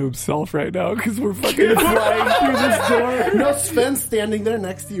talking to himself right now because we're fucking flying through this door. No, Sven's standing there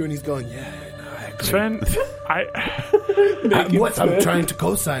next to you, and he's going, yeah. Sven, I'm trying to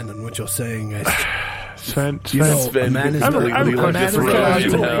co-sign on what you're saying. Sven, a man is hell.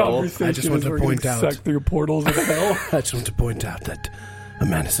 I just want to point out. Suck through portals of hell. I just want to point out that a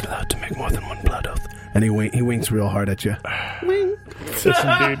man is allowed to make more than one blood oath. And he winks real hard at you. Wing.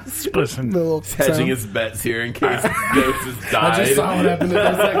 Listen, dude. Listen. Hedging his bets here in case Ghost has died. I just saw what happened in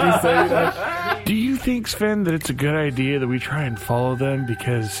a second. So, do you think, Sven, that it's a good idea that we try and follow them?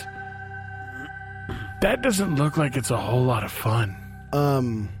 Because that doesn't look like it's a whole lot of fun.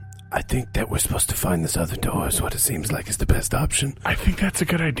 I think that we're supposed to find this other door is what it seems like is the best option. I think that's a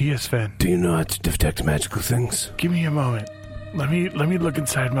good idea, Sven. Do you know how to detect magical things? Give me a moment. Let me look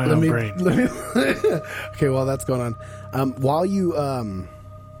inside my own brain. Okay, while that's going on, while you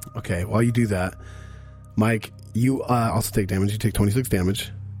do that, Mike, you also take damage. You take 26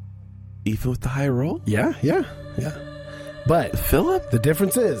 damage. Even with the high roll? Yeah. But Philip, the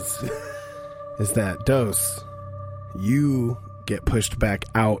difference is that Dos, you get pushed back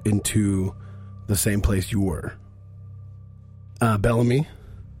out into the same place you were. Bellamy,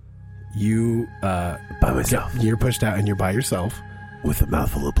 you by myself. You're pushed out and you're by yourself with a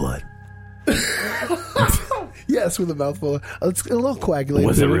mouthful of blood. Yes, with a mouthful of, it's a little coagulated.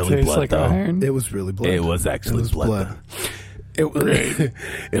 Was it really blood, like though? Iron? It was really blood. It was actually blood. It was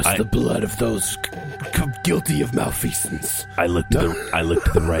the blood of those guilty of malfeasance. I looked to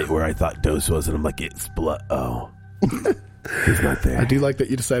the right where I thought Dos was, and I'm like, it's blood. Oh, he's not there. I do like that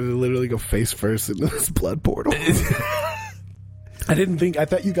you decided to literally go face first into this blood portal. I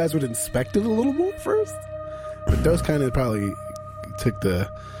thought you guys would inspect it a little more first. But those kind of probably took the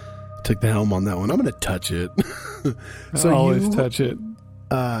helm on that one. I'm going to touch it. So always touch it.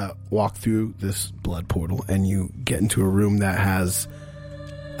 Walk through this blood portal, and you get into a room that has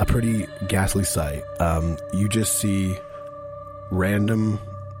a pretty ghastly sight. You just see random,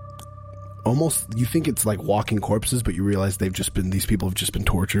 almost, you think it's like walking corpses, but you realize these people have just been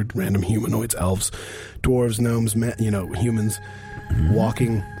tortured. Random humanoids, elves, dwarves, gnomes, humans,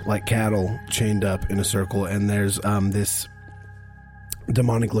 walking like cattle, chained up in a circle. And there's this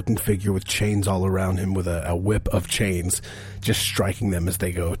demonic looking figure with chains all around him, with a whip of chains, just striking them as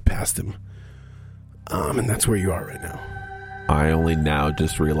they go past him. And that's where you are right now. I only now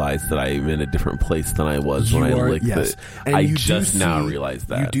just realized that I'm in a different place than I was when I licked it. And I just now realized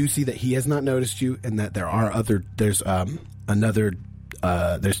that. You do see that he has not noticed you, and that there are there's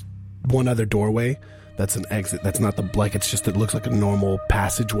one other doorway that's an exit. That's not it looks like a normal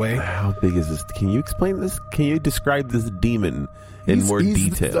passageway. How big is this? Can you explain this? Can you describe this demon in more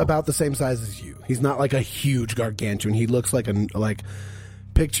detail? He's about the same size as you. He's not like a huge gargantuan. He looks like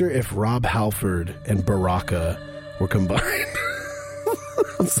picture if Rob Halford and Baraka were combined.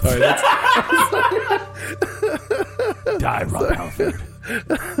 I'm sorry. Die, Rob Halford.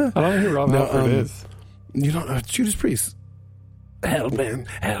 I don't know who Rob Halford is. You don't know Judas Priest. Hellbent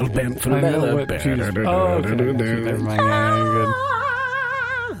for I know what Judas. Oh, okay. Never mind.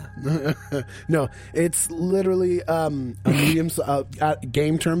 Yeah, good. No, it's literally a medium.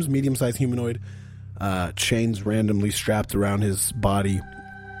 Game terms, medium-sized humanoid. Chains randomly strapped around his body.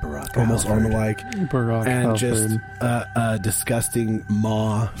 Almost armor-like, and just a disgusting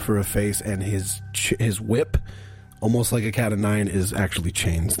maw for a face, and his whip, almost like a cat of nine, is actually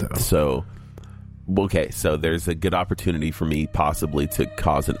chains, though. So there's a good opportunity for me possibly to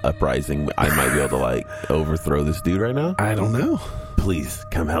cause an uprising. I might be able to overthrow this dude right now. I don't know. Please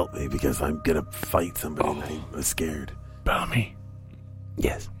come help me, because I'm gonna fight somebody. And I'm scared. Bellamy.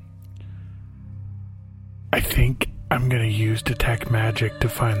 Yes. I think I'm going to use detect magic to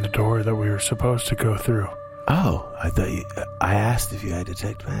find the door that we were supposed to go through. Oh, I asked if you had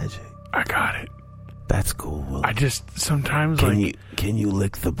detect magic. I got it. That's cool. Well, I just sometimes can you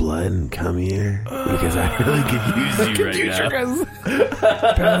lick the blood and come here? Because I really could use you right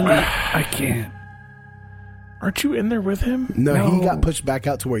now. I can't. Aren't you in there with him? No, he got pushed back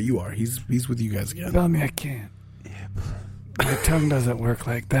out to where you are. He's with you guys again. Bellamy, I can't. My tongue doesn't work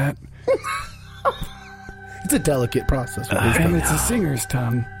like that. It's a delicate process. And it's a singer's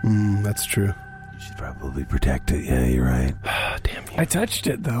tongue. That's true. You should probably protect it. Yeah, you're right. Damn you. I touched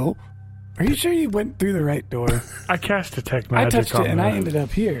it, though. Are you sure you went through the right door? I cast detect magic. I touched it, and I ended up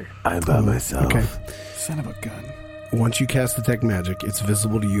here. I'm by myself. Okay. Son of a gun. Once you cast detect magic, it's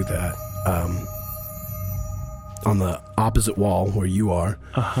visible to you that on the opposite wall where you are,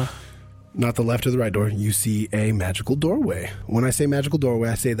 not the left or the right door, you see a magical doorway. When I say magical doorway,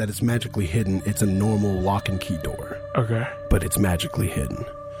 I say that it's magically hidden. It's a normal lock and key door. Okay. But it's magically hidden.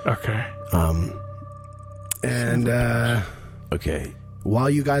 Okay. Okay. While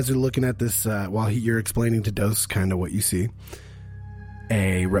you guys are looking at this, while you're explaining to Dose kind of what you see,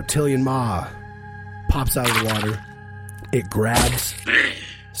 a reptilian maw pops out of the water. It grabs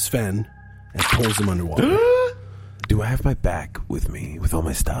Sven and pulls him underwater. Do I have my back with me with all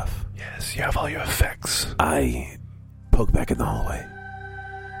my stuff? Yes, you have all your effects. I poke back in the hallway,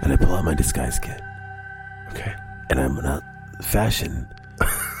 and I pull out my disguise kit. Okay. And I'm gonna fashion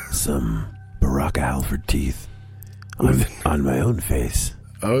some Baraka Halford teeth on my own face.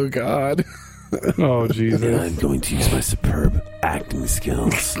 Oh, God. Oh, Jesus. And I'm going to use my superb acting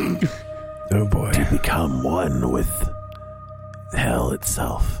skills Oh, boy. to become one with hell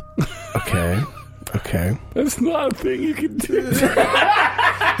itself. Okay. That's not a thing you can do. This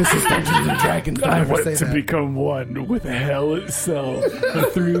is Dungeons and Dragons. I want to become one with hell itself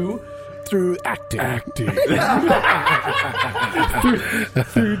through acting.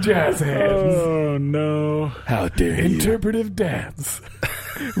 through jazz hands. Oh, no. How dare you? Interpretive dance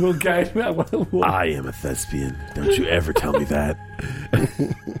will guide me. I am a thespian. Don't you ever tell me that.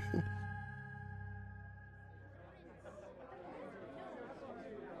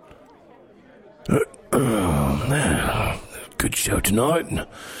 Good show tonight.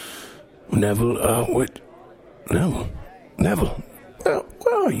 Neville, wait. No. Neville. Where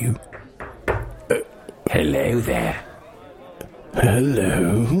are you? Hello there.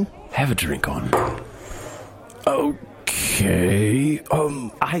 Hello. Have a drink on. Okay.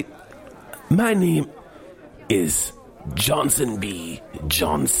 My name is Johnson B.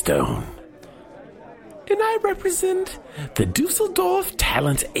 Johnstone, and I represent the Dusseldorf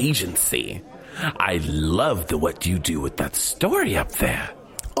Talent Agency. I loved what you do with that story up there.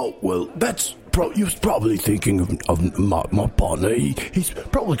 Oh, well, that's... you was probably thinking of my partner. He's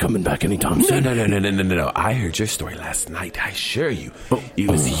probably coming back anytime soon. No. I heard your story last night, I assure you. It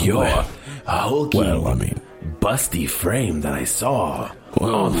was your hulking, busty frame that I saw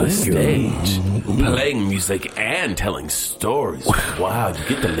on the stage. Playing music and telling stories. Wow, you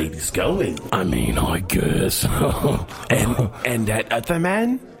get the ladies going. I mean, I guess. and that other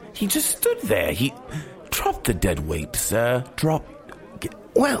man, he just stood there. He dropped the dead weight, sir.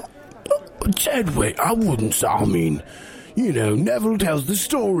 Well, dead weight, I wouldn't say. I mean, Neville tells the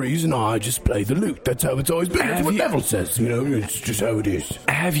stories and I just play the lute. That's how it's always been. That's what Neville says, it's just how it is.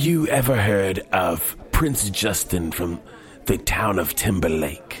 Have you ever heard of Prince Justin from the town of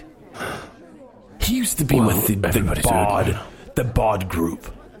Timberlake? He used to be with the Bod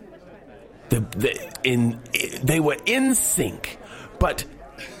group. They were in sync, but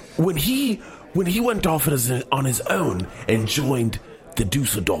when he went off on his own and joined the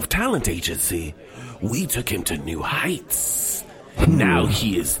Dusseldorf Talent Agency, we took him to new heights. Now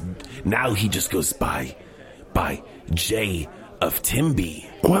he just goes by Jay of Timby.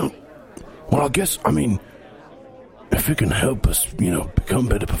 Well, I guess, if it can help us, become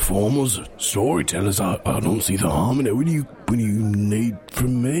better performers, storytellers, I don't see the harm in it. What do you need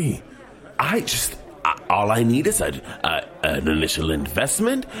from me? All I need is an initial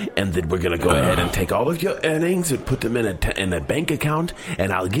investment, and then we're going to go ahead and take all of your earnings and put them in a bank account,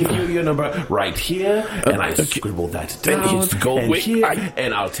 and I'll give you your number right here, and I scribble that down,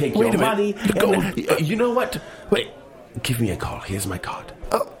 and I'll take your money. You know what? Wait, give me a call. Here's my card.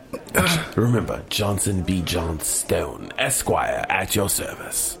 Remember, Johnson B. Johnstone, Esquire, at your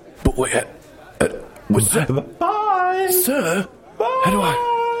service. But wait, bye, sir. Bye. How do I?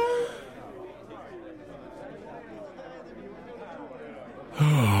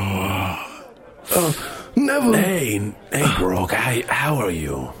 Neville. Hey, Grog, how are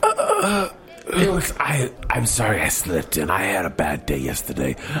you? I'm sorry I slipped in. I had a bad day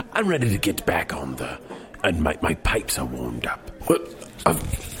yesterday. I'm ready to get back on and my pipes are warmed up. What?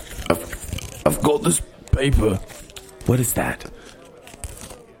 I've got this paper. What is that?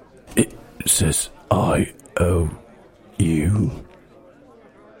 It says I owe you.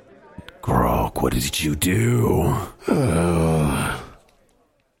 Grog, what did you do?